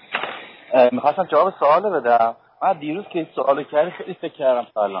شمرونیان. میخواستم جواب سوال بدم. من دیروز که این سوالو کردی خیلی فکر کردم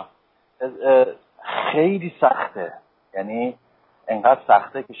سلام. خیلی سخته، یعنی انقدر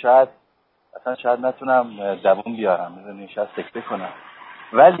سخته که شاید نتونم دووم بیارم، میدونی، شاید سکته کنم.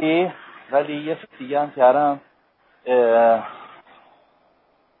 ولی یه فکر دیگه هم کردم.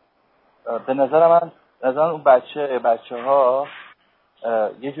 به نظر من اون بچه ها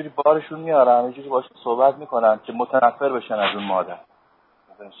یه جوری بارشون میارم، یه جوری باشون صحبت میکنم که متنفر بشن از اون مادر.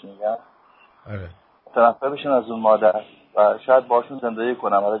 میدونی چی میگم؟ آره. متنفر بشن از اون مادر و شاید باشون زندگی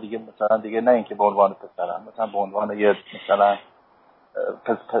کنم. حالا دیگه مثلا دیگه نه اینکه به عنوان پسرم، مثلا به عنوان یه مثلا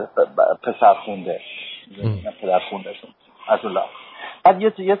پسر خونده، پدر خوندهشون از اون لحاظ. بعد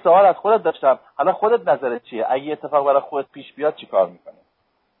یه سوال از خودت داشتم. حالا خودت نظرت چیه؟ اگه اتفاق برای خودت پیش بیاد چی کار میکنی؟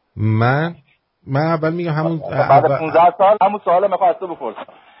 من اول میگم همون بعد 15 سال همون سوال میخوام از تو بپرسم.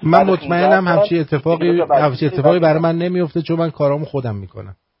 من مطمئنم همچین اتفاقی برای من نمیفته، چون من کارامو خودم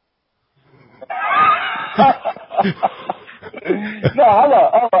میکنم. نه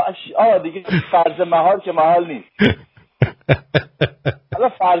حالا دیگه فرض محال که محال نیست. حالا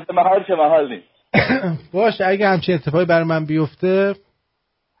فرض محال که محال نیست. باشه، اگه همچین اتفاقی برای من بیفته،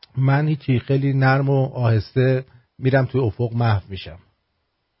 من هیچی، خیلی نرم و آهسته میرم توی افق محو میشم.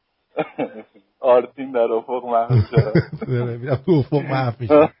 آرتین در افق محو میشه. میرم توی افق محو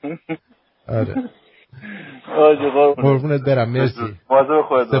میشم. آره. قربونت برم. مرسی. مواظب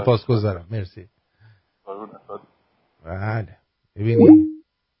خودت باش. سپاسگزارم. مرسی. قربونت. بله. ببینید.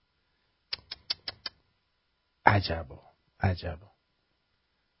 عجبا. عجبا.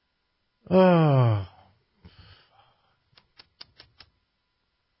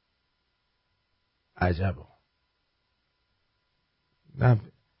 نه،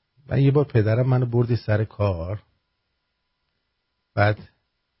 من یه بار پدرم منو بردی سر کار، بعد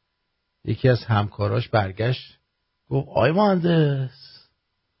یکی از همکاراش برگشت گفت آی مهندس،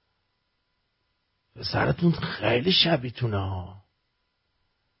 پسرتون خیلی شبیتونه ها.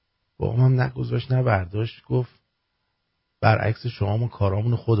 بابام نگذاشت نه برداشت، گفت برعکس شما ما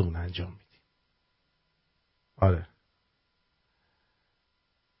کارامون خودمون انجام میدیم. آره،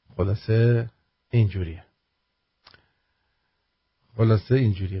 خلاصه اینجوریه.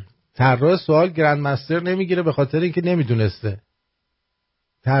 طراح سوال گرند مستر نمیگیره به خاطر اینکه نمیدونسته.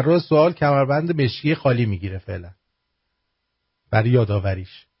 طراح سوال کمربند مشکی خالی میگیره فعلا برای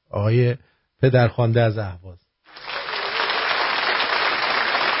یاداوریش. آقای پدرخوانده از اهواز.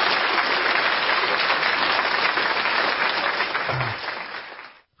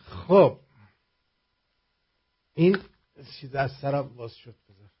 خب این چیز از سرم باز شد.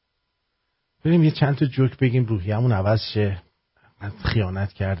 بریم یه چند تا جوک بگیم روحیه‌مون عوض شه. از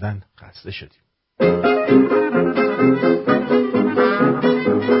خیانت کردن خسته شدیم.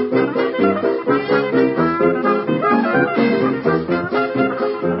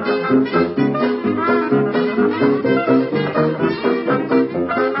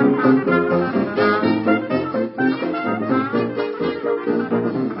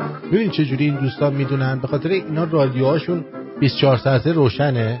 ببین چجوری این دوستان میدونن، به خاطر اینا رادیوهاشون 24 ساعته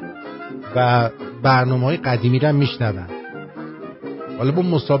روشنه و برنامه‌های قدیمی رو هم میشنون. حالا با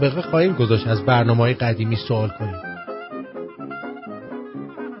مسابقه خواهیم گذاشت از برنامه‌های قدیمی سوال کنیم.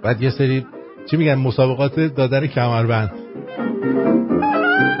 بعد یه سری چی میگن مسابقات دادن کمربند.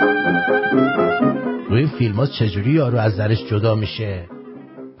 روی فیلم ها چجوری یارو از درش جدا میشه،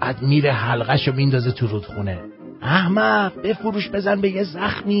 بعد میره حلقه‌شو میندازه تو رودخونه. احمق بفروش بزن به یه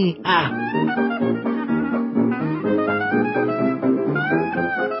زخمی.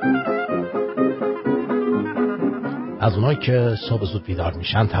 از اونایی که صبح زود بیدار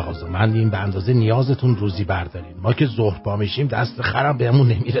میشن تقاضامندیم به اندازه نیازتون روزی بردارین. ما که ظهر پا میشیم دست خرم بهمون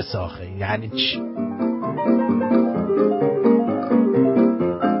نمیرسه آخه. یعنی چی؟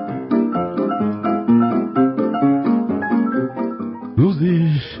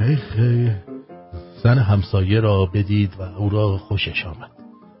 روزی شیخ زن همسایه را بدید و او را خوشش آمد.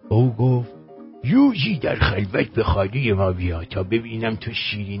 با او گفت یوزی در خلوت به خانه ما بیا تا ببینم تو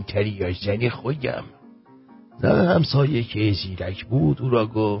شیرین تری یا زن خودم. زن همسایه که زیرک بود او را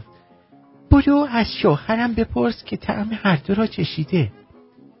گفت برو از شوهرم بپرس که طعم هر دو را چشیده.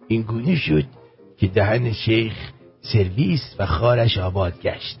 این گونه شد که دهن شیخ سرویس و خارش آباد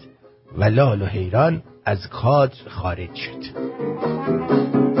گشت و لال و حیران از کادر خارج شد.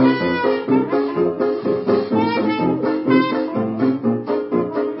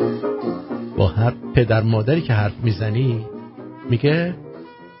 با هر پدر مادری که حرف میزنی میگه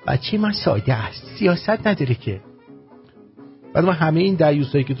بچه من ساده است، سیاست نداره که. بعد ما همه این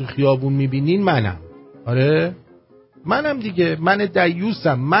دیوسایی که تو خیابون میبینین منم. آره منم دیگه، من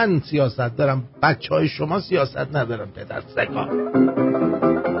دیوسم، من سیاست دارم، بچه های شما سیاست ندارم پدر سگا.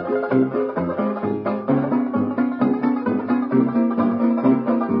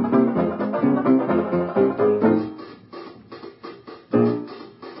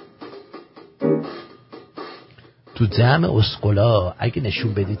 تو جمع اسکولا اگه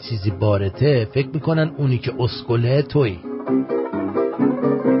نشون بدی چیزی بارته فکر میکنن اونی که اسکوله توی.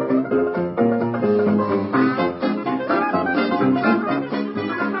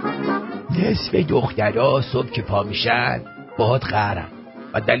 نصف دخترها صبح که پا میشن باهات قهرن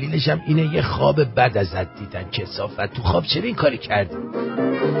و دلیلش هم اینه یه خواب بد ازت دیدن. کثافت، تو خواب چرا این کاری کردی؟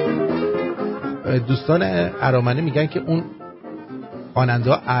 دوستان ارامنه میگن که اون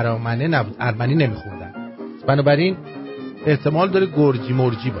خواننده ها ارامنه نبود، ارمنی نمیخوندن، بنابراین احتمال داره گرجی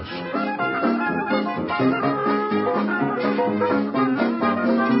مرجی باشه.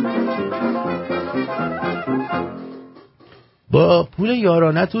 با پول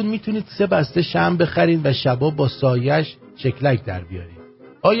یارانتون میتونید 3 بسته شمع بخرین و شبا با سایش شکلک در بیارین.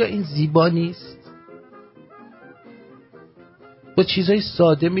 آیا این زیبا نیست؟ با چیزهای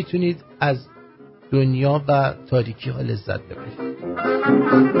ساده میتونید از دنیا و تاریکی ها لذت ببرید.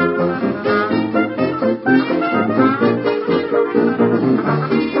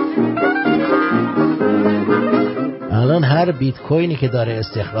 الان هر بیت کوینی که داره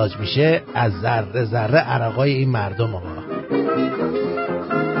استخراج میشه از ذره ذره عرقای این مردم آقا.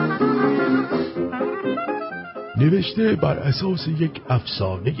 نوشته بر اساس یک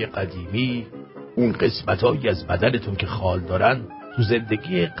افسانه قدیمی اون قسمتایی از بدنتون که خال دارن تو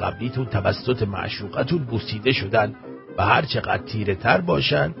زندگی قبلیتون توسط معشوقتون بوسیده شدن و هر چقدر تیره تر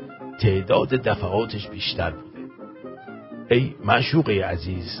باشن تعداد دفعاتش بیشتر بوده. ای معشوقه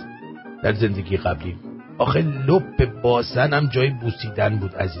عزیز در زندگی قبلی، آخه لب باسن هم جای بوسیدن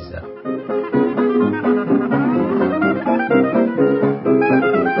بود عزیزم.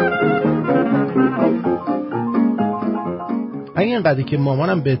 اگه اینقدر که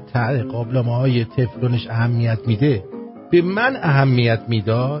مامانم به ته قابلمه‌های تفلونش اهمیت میده به من اهمیت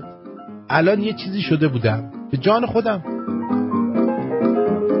میداد، الان یه چیزی شده بودم به جان خودم.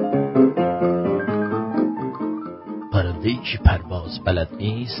 پرنده‌ای که پرواز بلد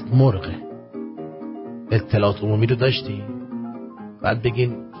نیست مرغه. اطلاعات عمومی رو داشتی؟ بعد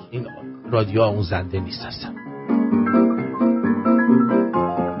بگین این رادیو آموزنده نیست هستم.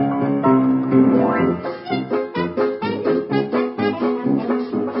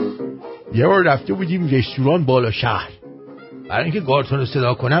 یه بار رفته بودیم رستوران بالا شهر، برای اینکه گارسون رو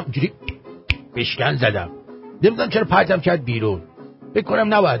صدا کنم اینجوری بشکن زدم، نمیدونم چرا پرتم کرد بیرون.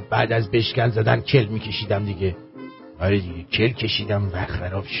 بکنم نباید بعد از بشکن زدن کل میکشیدم دیگه. آره دیگه کل کشیدم و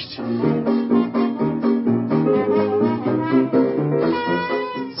خراب شد.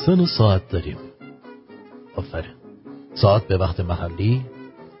 سن و ساعت داریم. آفرین. ساعت به وقت محلی،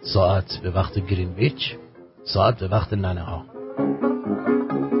 ساعت به وقت گرینویچ، ساعت به وقت ننه ها.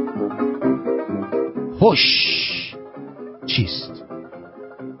 هوش چیست؟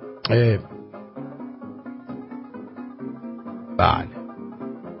 بله،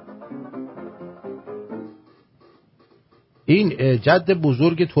 این جد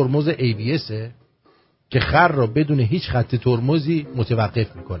بزرگ ترمز ABS که خر را بدون هیچ خط ترمزی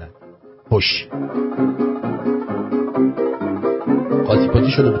متوقف میکنن. هوش قاطی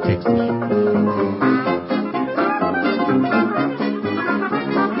پاتی شده بود تکستش.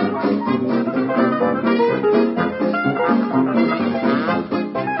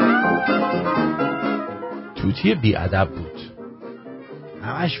 توتی بیادب بود،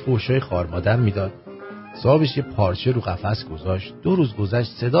 همش فحشای خار مادر میداد. صاحبش یه پارچه رو قفس گذاشت. 2 روز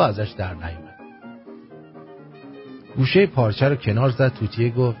گذشت صدا ازش در نیومد. گوشه پارچه رو کنار زد. توتیه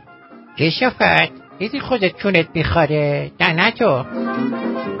گفت کشافت دیدی خودت کونت میخواره نه تو.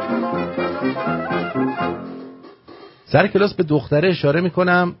 سر کلاس به دختره اشاره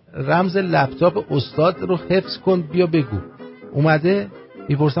میکنم رمز لپتاپ استاد رو حفظ کن بیا بگو. اومده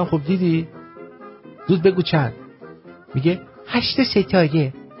میپرسم خب دیدی؟ زود بگو چند. میگه 8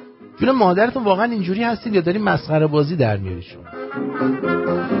 ستاره. جون مادرتون واقعا اینجوری هستید یا دارین مسخره بازی در میاری شما؟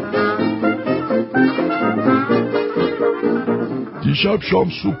 دیشب شام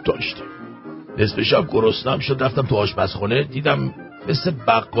سوپ داشتیم. نصف شب گرسنه‌ام شد رفتم تو آشپزخونه دیدم مثل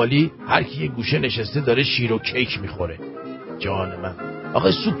بقالی هر کی یه گوشه نشسته داره شیر و کیک میخوره. جان من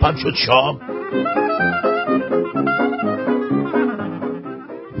آخه سوپم شد شام.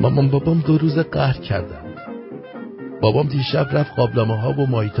 مامان بابام 2 روز قهر کردن. بابام دیشب رفت قابلمه ها و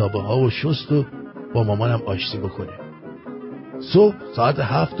مایتابه ها و شست و با مامانم آشتی بکنه. صبح ساعت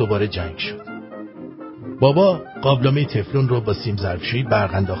 7 دوباره جنگ شد. بابا قابلمه تفلون رو با سیم ظرفشویی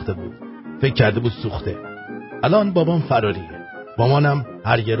برق انداخته بود. فکر کرده بود سوخته. الان بابام فراریه. مامانم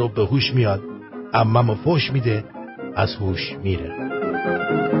هر یه رو به هوش میاد. عممو فحش میده از هوش میره.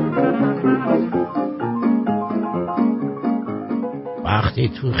 وقتی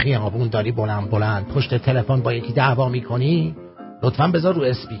تو خیابون داری بلند پشت تلفن با یکی دعوا میکنی لطفاً بذار رو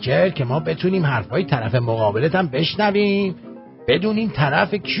اسپیکر که ما بتونیم حرفای طرف مقابلت هم بشنویم، بدونیم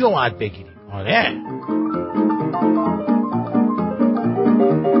طرف کی اومد بگیریم. آره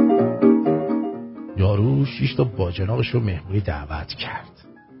یارو 6 تا باجناقش رو مهمونی دعوت کرد.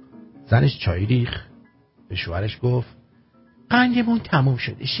 زنش چای ریخ به شوهرش گفت قندمون تموم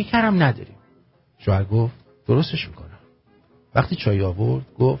شده شکرم نداریم. شوهر گفت درستش میکنم. وقتی چای آورد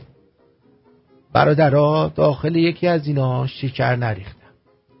گفت برادرها داخل یکی از اینا شکر نریختم.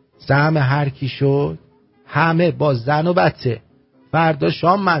 سهم هر کی شد همه با زن و بچه فردا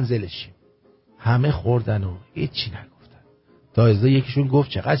شام منزلشیم. همه خوردن و هیچی نگفتن تا ازا یکیشون گفت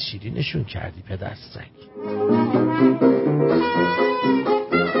چقدر شیرینشون کردی پدر سگ.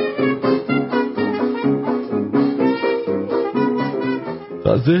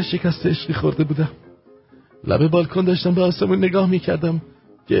 تازه شکست عشقی خورده بودم. لبه بالکن داشتم به آسمون نگاه میکردم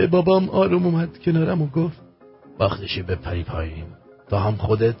که بابام آروم اومد کنارم و گفت وقتشه بپری پایین تا هم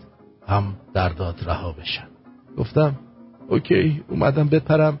خودت هم دردات رها بشن. گفتم اوکی اومدم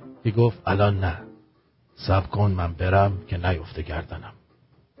بپرم که گفت الان نه صبر کن من برم که نیفته گردنم.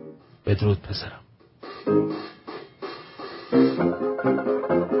 بدرود پسرم.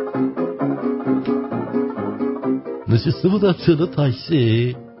 نشسته بودم چلو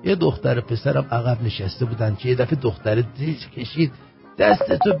تاکسی یه دختر پسرم عقب نشسته بودن که یه دفعه دختر دیج کشید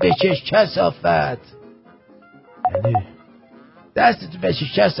دستتو بچش کثافت. یعنی دستتو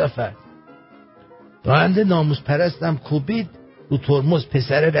بچش کثافت. راننده ناموس پرستم کوبید رو ترمز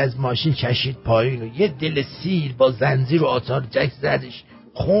پسره از ماشین کشید پایین و یه دل سیر با زنجیر و آتار جک زدش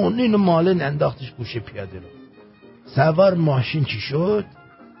خونین و مالن انداختش گوشه پیاده رو. سوار ماشین چی شد؟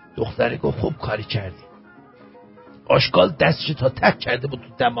 دختره گفت خوب کاری کردی. آشکال دستشو تا تک کرده بود تو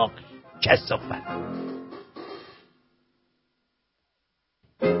دماغش. کثافت.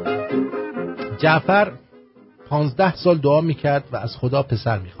 جعفر 15 سال دعا میکرد و از خدا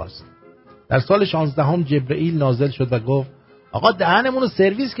پسر میخواست. در سال 16 جبرئیل نازل شد و گفت آقا دهنمونو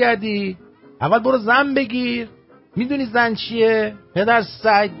سرویس کردی، اول برو زن بگیر. میدونی زن چیه؟ پدر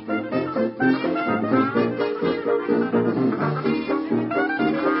سگ.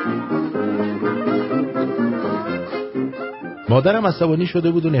 مادرم عصبانی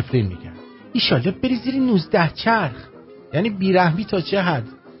شده بود و نفرین میکرد. ایشالله بری زیر 19 چرخ. یعنی بیرحمی تا چه حد.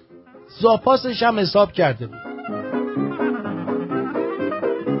 زاپاسش هم حساب کرده بود.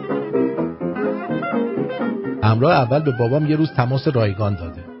 همراه اول به بابام یه روز تماس رایگان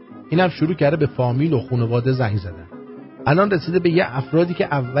داده. اینم شروع کرده به فامیل و خانواده زنگ زدن. الان رسیده به یه افرادی که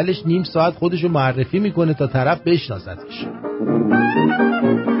اولش نیم ساعت خودشو معرفی میکنه تا طرف بشناستش.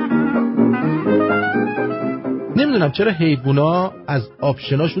 نمیدونم چرا حیوونا از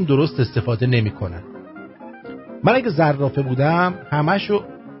آپشناشون درست استفاده نمیکنن. من اگه زرافه بودم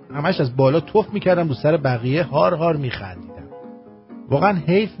همش از بالا توف میکردم رو سر بقیه، هار هار میخندیدم. واقعا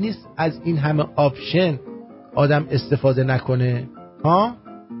حیف نیست از این همه آپشن آدم استفاده نکنه؟ ها؟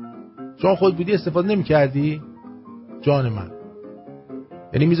 شما خود بودی استفاده نمیکردی؟ جان من،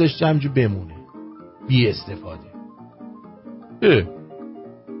 یعنی میذاشتی همجور بمونه بی استفاده.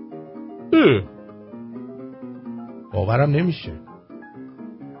 باورم نمیشه.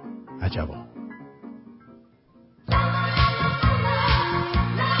 عجبا.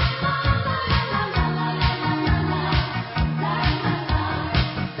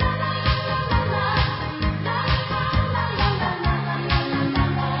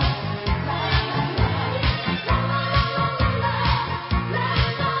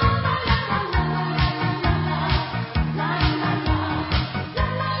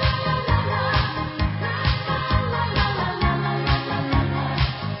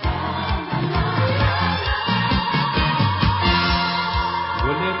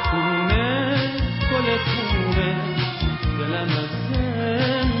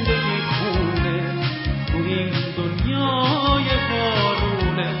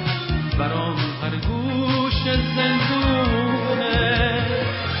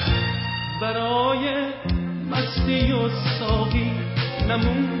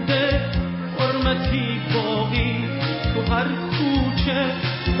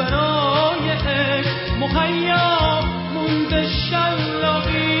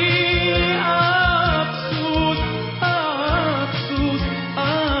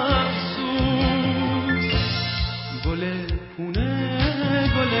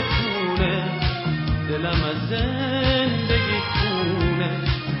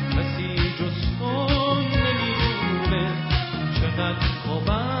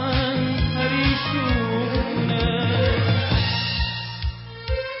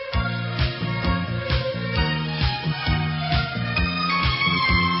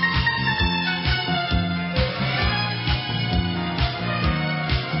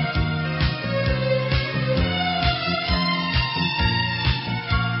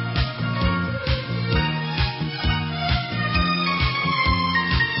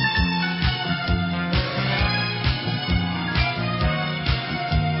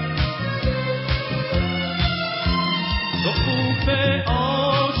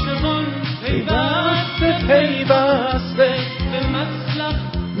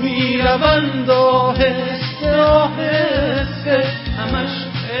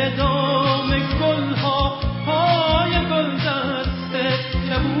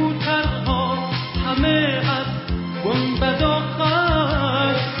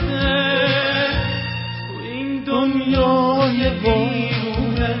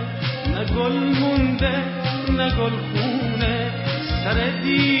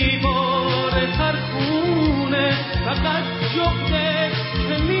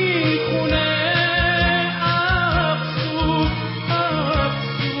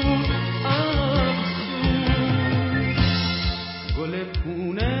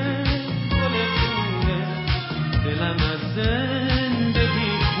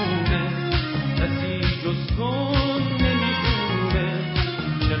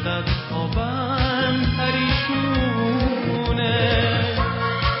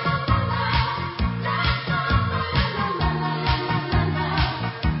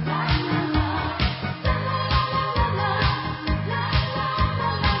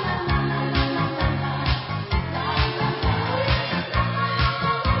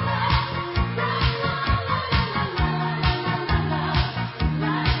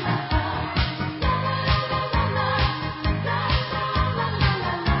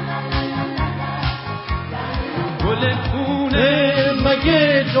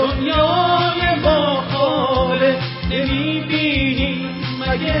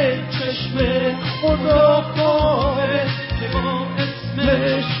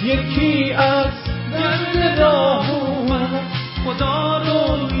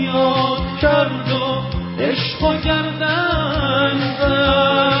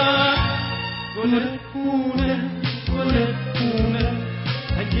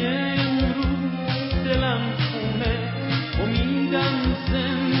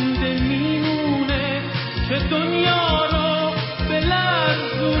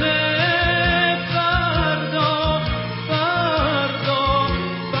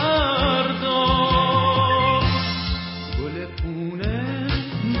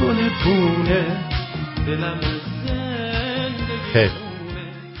 پونه دلم خیلی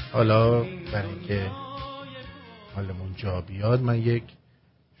حالا برای اینکه حالمون جا بیاد، من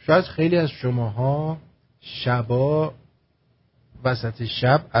شاید خیلی از شماها شبا وسط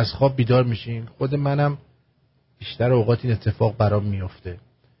شب از خواب بیدار میشین، خود منم بیشتر اوقات این اتفاق برام میفته.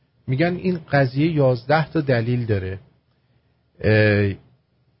 میگن این قضیه 11 تا دلیل داره.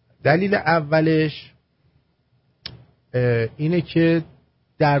 دلیل اولش اینه که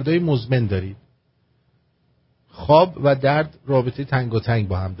دردای مزمن دارید. خواب و درد رابطه تنگاتنگ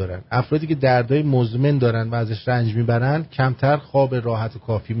با هم دارن. افرادی که دردای مزمن دارن و ازش رنج میبرن کمتر خواب راحت و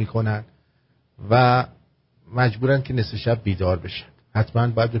کافی میکنن و مجبورن که نصف شب بیدار بشن. حتما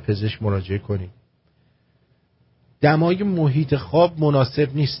باید به پزشک مراجعه کنید. دمای محیط خواب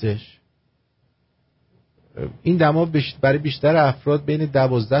مناسب نیستش. این دما برای بیشتر افراد بین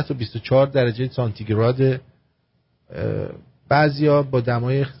 12 تا 24 درجه سانتیگراد. بعضیا با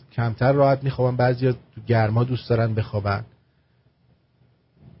دمای کمتر راحت میخوابن، بعضیا تو گرما دوست دارن بخوابن.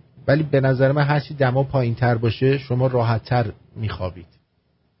 ولی به نظر من هرچی دما پایین تر باشه شما راحت تر میخوابید.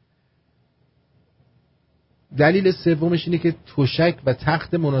 دلیل سومش اینه که تشک و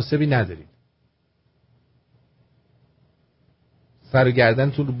تخت مناسبی ندارید. سر و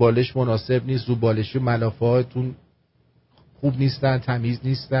گردنتون رو بالش مناسب نیست، رو بالشی و ملافه‌هاتون خوب نیستن، تمیز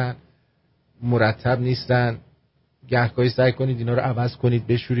نیستن، مرتب نیستن. گهگاهی سعی کنید اینا رو عوض کنید،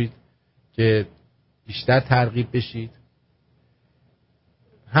 بشورید که بیشتر ترغیب بشید.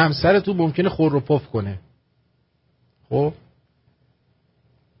 همسرتون ممکنه خور و پف کنه. خب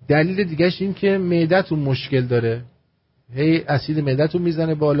دلیل دیگهش این که معدتون مشکل داره، هی اسید معدتون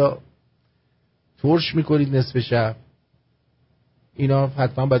میزنه بالا، ترش میکنید نصف شب. اینا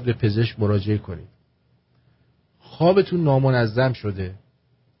حتما باید به پزشک مراجعه کنید. خوابتون نامنظم شده.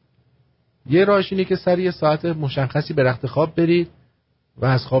 یه راهش اینه که سر یه ساعت مشخصی به رخت خواب برید و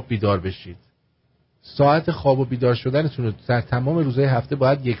از خواب بیدار بشید. ساعت خواب و بیدار شدنتون رو در تمام روزهای هفته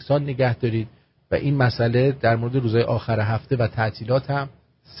باید یکسان نگه دارید و این مسئله در مورد روزهای آخر هفته و تعطیلات هم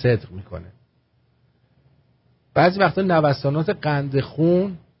صدق میکنه. بعضی وقتا نوسانات قند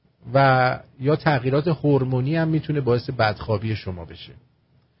خون و یا تغییرات هورمونی هم میتونه باعث بدخوابی شما بشه.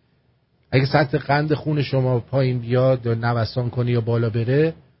 اگه سطح قند خون شما پایین بیاد یا نوسان کنه یا بالا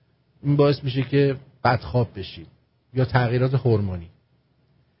بره، این باعث میشه که بدخواب بشید یا تغییرات هورمونی.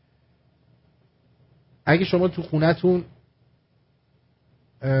 اگه شما تو خونتون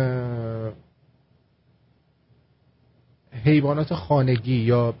حیوانات خانگی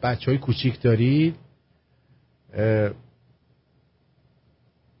یا بچهای کوچیک دارید،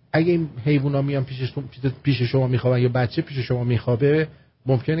 اگه این حیونا میان پیش شما میخوابن یا بچه پیش شما میخوابه،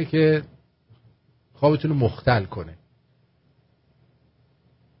 ممکنه که خوابتون رو مختل کنه.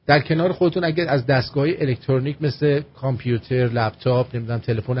 در کنار خودتون اگر از دستگاه‌های الکترونیک مثل کامپیوتر، لپتاپ، نمیدونم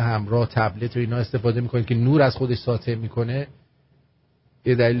تلفن همراه، تبلت و اینا استفاده میکنید که نور از خودش ساطع میکنه،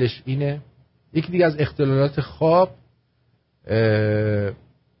 یه دلیلش اینه. یکی دیگه از اختلالات خواب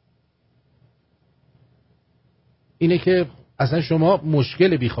اینه که اصلا شما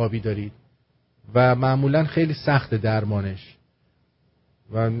مشکل بیخوابی دارید و معمولا خیلی سخت درمانش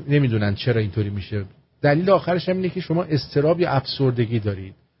و نمیدونن چرا اینطوری میشه. دلیل آخرش هم اینه که شما اضطراب یا افسردگی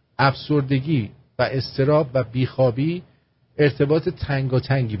دارید. افسردگی و اضطراب و بیخوابی ارتباط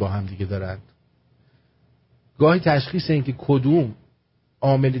تنگاتنگی با هم دیگه دارند. گاهی تشخیص این که کدوم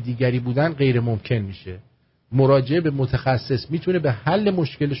عامل دیگری بودن غیر ممکن میشه. مراجعه به متخصص میتونه به حل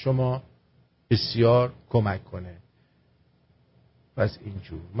مشکل شما بسیار کمک کنه. پس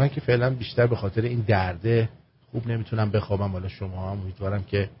اینجور من که فعلا بیشتر به خاطر این درده خوب نمیتونم بخوابم. حالا شما هم امیدوارم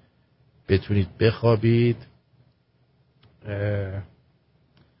که بتونید بخوابید.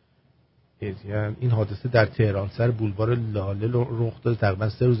 این حادثه در تهران سر بولوار لاله رخ داده تقریبا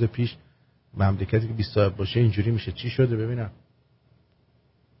 3 روز پیش. مملکتی که 20 صاحب باشه اینجوری میشه. چی شده ببینم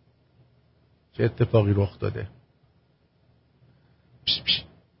چه اتفاقی رخ داده.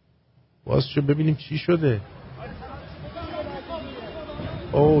 باز شو ببینیم چی شده.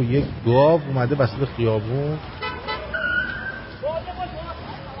 اوه یک گاو اومده وسط خیابون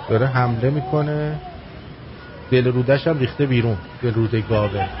داره حمله میکنه. دل رودش هم ریخته بیرون. دل روده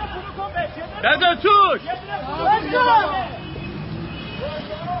گاوه. بزن توش.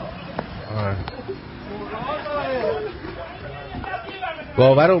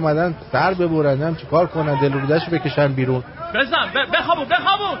 گاوه رو اومدن سر ببرندن چیکار کنن؟ دل رودش رو بکشن بیرون. بزن بخوابون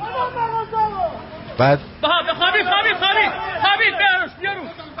بعد بخوابید بیاروش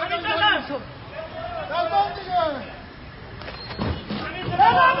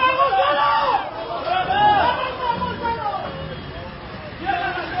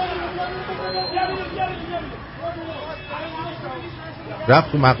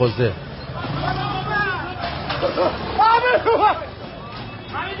رفت تو مغازه.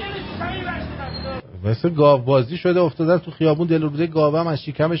 مثل گاو بازی شده افتادن تو خیابون، دلروزه گاو هم از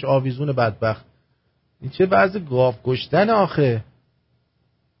شکمش آویزون بدبخت. این چه وضع گاو کشتن آخه.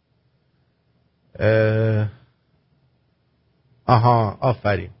 آها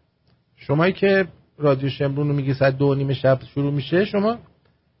آفرین. شمایی که رادیو شمرون رو میگی ساعت 2:30 شب شروع میشه، شما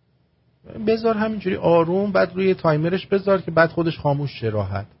بذار همینجوری آروم، بعد روی تایمرش بذار که بعد خودش خاموش شه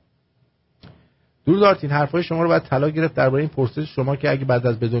راحت. درود آرتین، حرفای شما رو بعد طلا گرفت درباره این پرسش شما که اگه بعد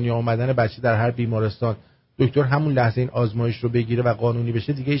از به دنیا آمدن بچه در هر بیمارستان دکتر همون لحظه این آزمایش رو بگیره و قانونی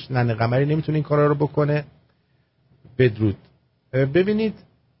بشه، دیگه هیچ ننه قمری نمیتونه این کارا رو بکنه. بدرود. ببینید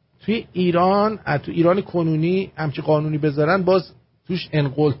توی ایران، تو ایران کنونی همچی قانونی بذارن باز توش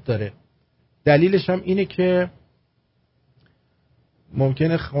انقلت داره. دلیلش هم اینه که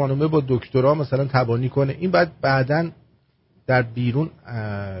ممکنه خانومه با دکترا مثلا تبانی کنه، این بعدن در بیرون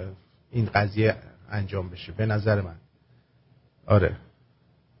این قضیه انجام بشه به نظر من. آره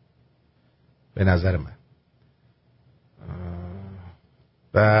به نظر من.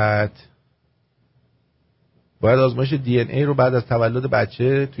 بعد باید آزمایش دی ان ای رو بعد از تولد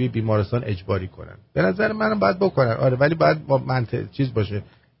بچه توی بیمارستان اجباری کنن. به نظر منم باید بکنن. آره ولی باید با منطق چیز باشه،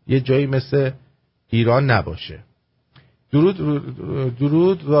 یه جایی مثل ایران نباشه.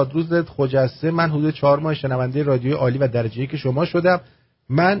 درود رادروز خجسته. من حدود 4 ماه شنونده رادیوی عالی و درجه‌ای که شما شدم.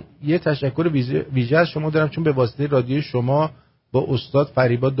 من یه تشکر ویژه از شما دارم چون به واسطه رادیوی شما با استاد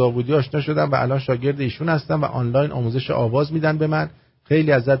فریبا داوودی آشنا شدم و الان شاگرد ایشون هستم و آنلاین آموزش آواز میدن به من.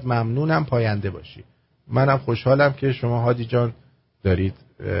 خیلی ازت ممنونم، پاینده باشی. منم خوشحالم که شما هادی جان دارید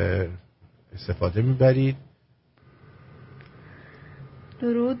استفاده میبرید.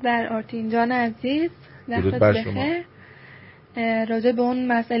 درود بر آرتین جان عزیز. درود بر شما. راجع به اون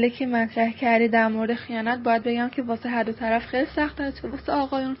مسئله که مطرح کردی در مورد خیانت باید بگم که واسه هر دو طرف خیلی سخته، چه واسه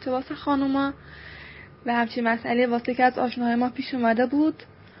آقایون چه واسه خانوما. و همچین مسئله واسه که از آشناهای ما پیش اومده بود،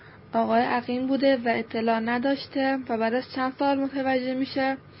 آقای عقیم بوده و اطلاع نداشته و بعد از چند سال متوجه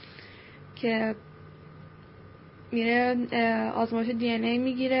میشه که میره آزمایش دی ان ای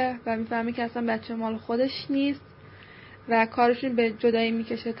میگیره و میفهمه که اصلا بچه مال خودش نیست و کارشون به جدایی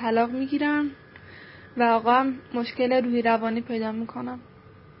میکشه، طلاق میگیرن و آقا هم مشکل روحی روانی پیدا میکنن.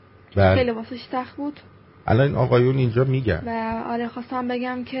 خیلی واسش سخت بود. الان آقایون اینجا میگن و آره خواستم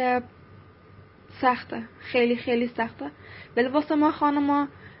بگم که سخته، خیلی خیلی سخته. ولی واسه ما خانما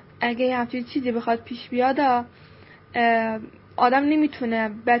اگه همچین چیزی بخواد پیش بیاد، آدم نمیتونه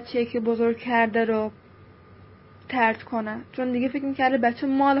بچه‌ای که بزرگ کرده رو طرد کنه، چون دیگه فکر میکرده بچه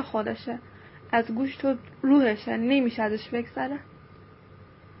مال خودشه، از گوشت و روحشه، نمیشه ازش بگذره.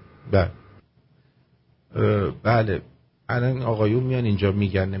 بله الان آقایون میان اینجا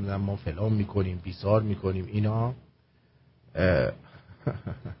میگن نمیدونم ما فلان میکنیم بیزار میکنیم اینا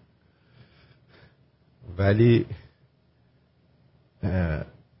ولی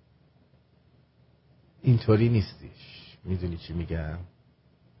اینطوری نیستیش. میدونی چی میگم؟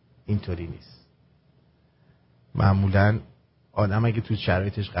 اینطوری نیست. معمولا آدم اگه تو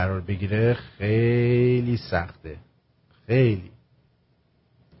شرایطش قرار بگیره خیلی سخته، خیلی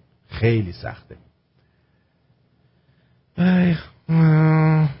خیلی سخته.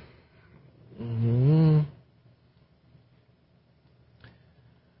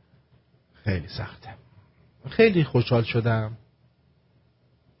 خیلی سخته. خیلی خوشحال شدم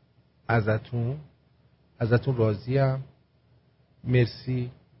ازتون راضیم.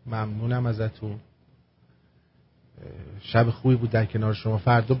 مرسی، ممنونم ازتون. شب خوبی بود در کنار شما.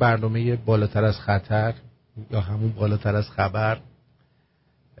 فردا برنامه بالاتر از خطر یا همون بالاتر از خبر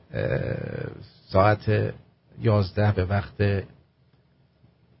ساعت 11 به وقت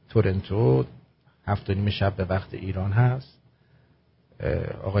تورنتو، 7:30 شب به وقت ایران هست.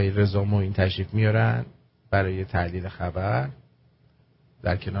 آقای رضا این تشریف میارن برای تحلیل خبر.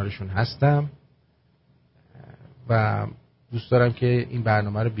 در کنارشون هستم و دوست دارم که این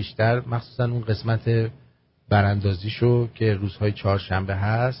برنامه رو بیشتر، مخصوصا اون قسمت براندازیشو که روزهای چهارشنبه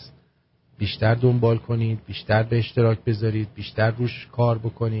هست، بیشتر دنبال کنید، بیشتر به اشتراک بذارید، بیشتر روش کار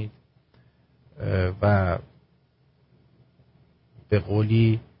بکنید و به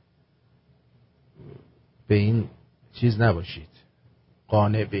قولی به این چیز نباشید،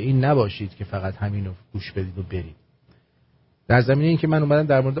 قانع به این نباشید که فقط همینو گوش بدید و برید. در زمینه این که من اومدم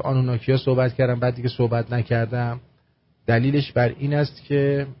در مورد آنوناکیا صحبت کردم بعد دیگه صحبت نکردم، دلیلش بر این است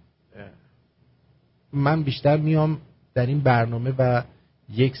که من بیشتر میام در این برنامه و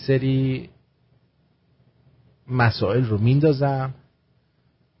یک سری مسائل رو میندازم،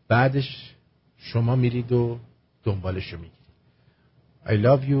 بعدش شما میرید و دنبالش رو میگیرید. I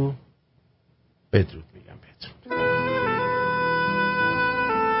love you. بدرود میگم. بدرود.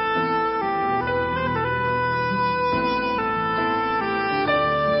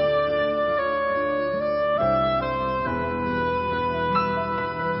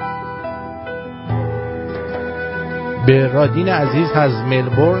 به رادین عزیز از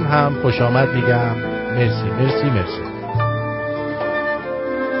ملبورن هم خوش آمد میگم. مرسی مرسی مرسی.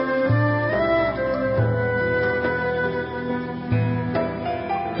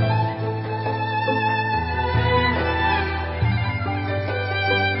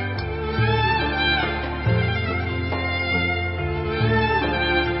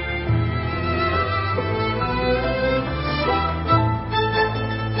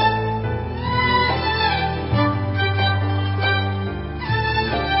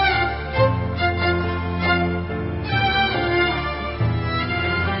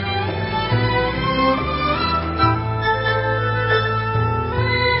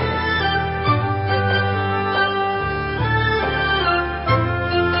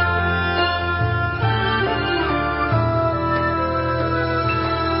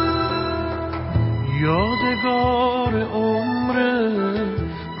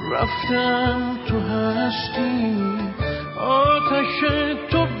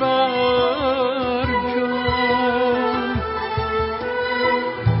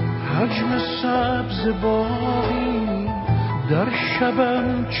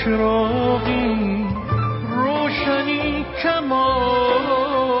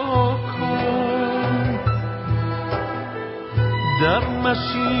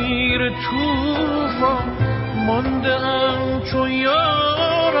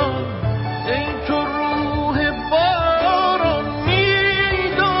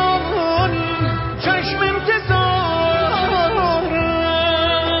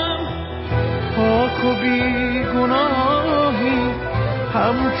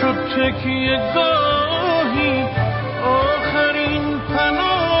 همچو تکیه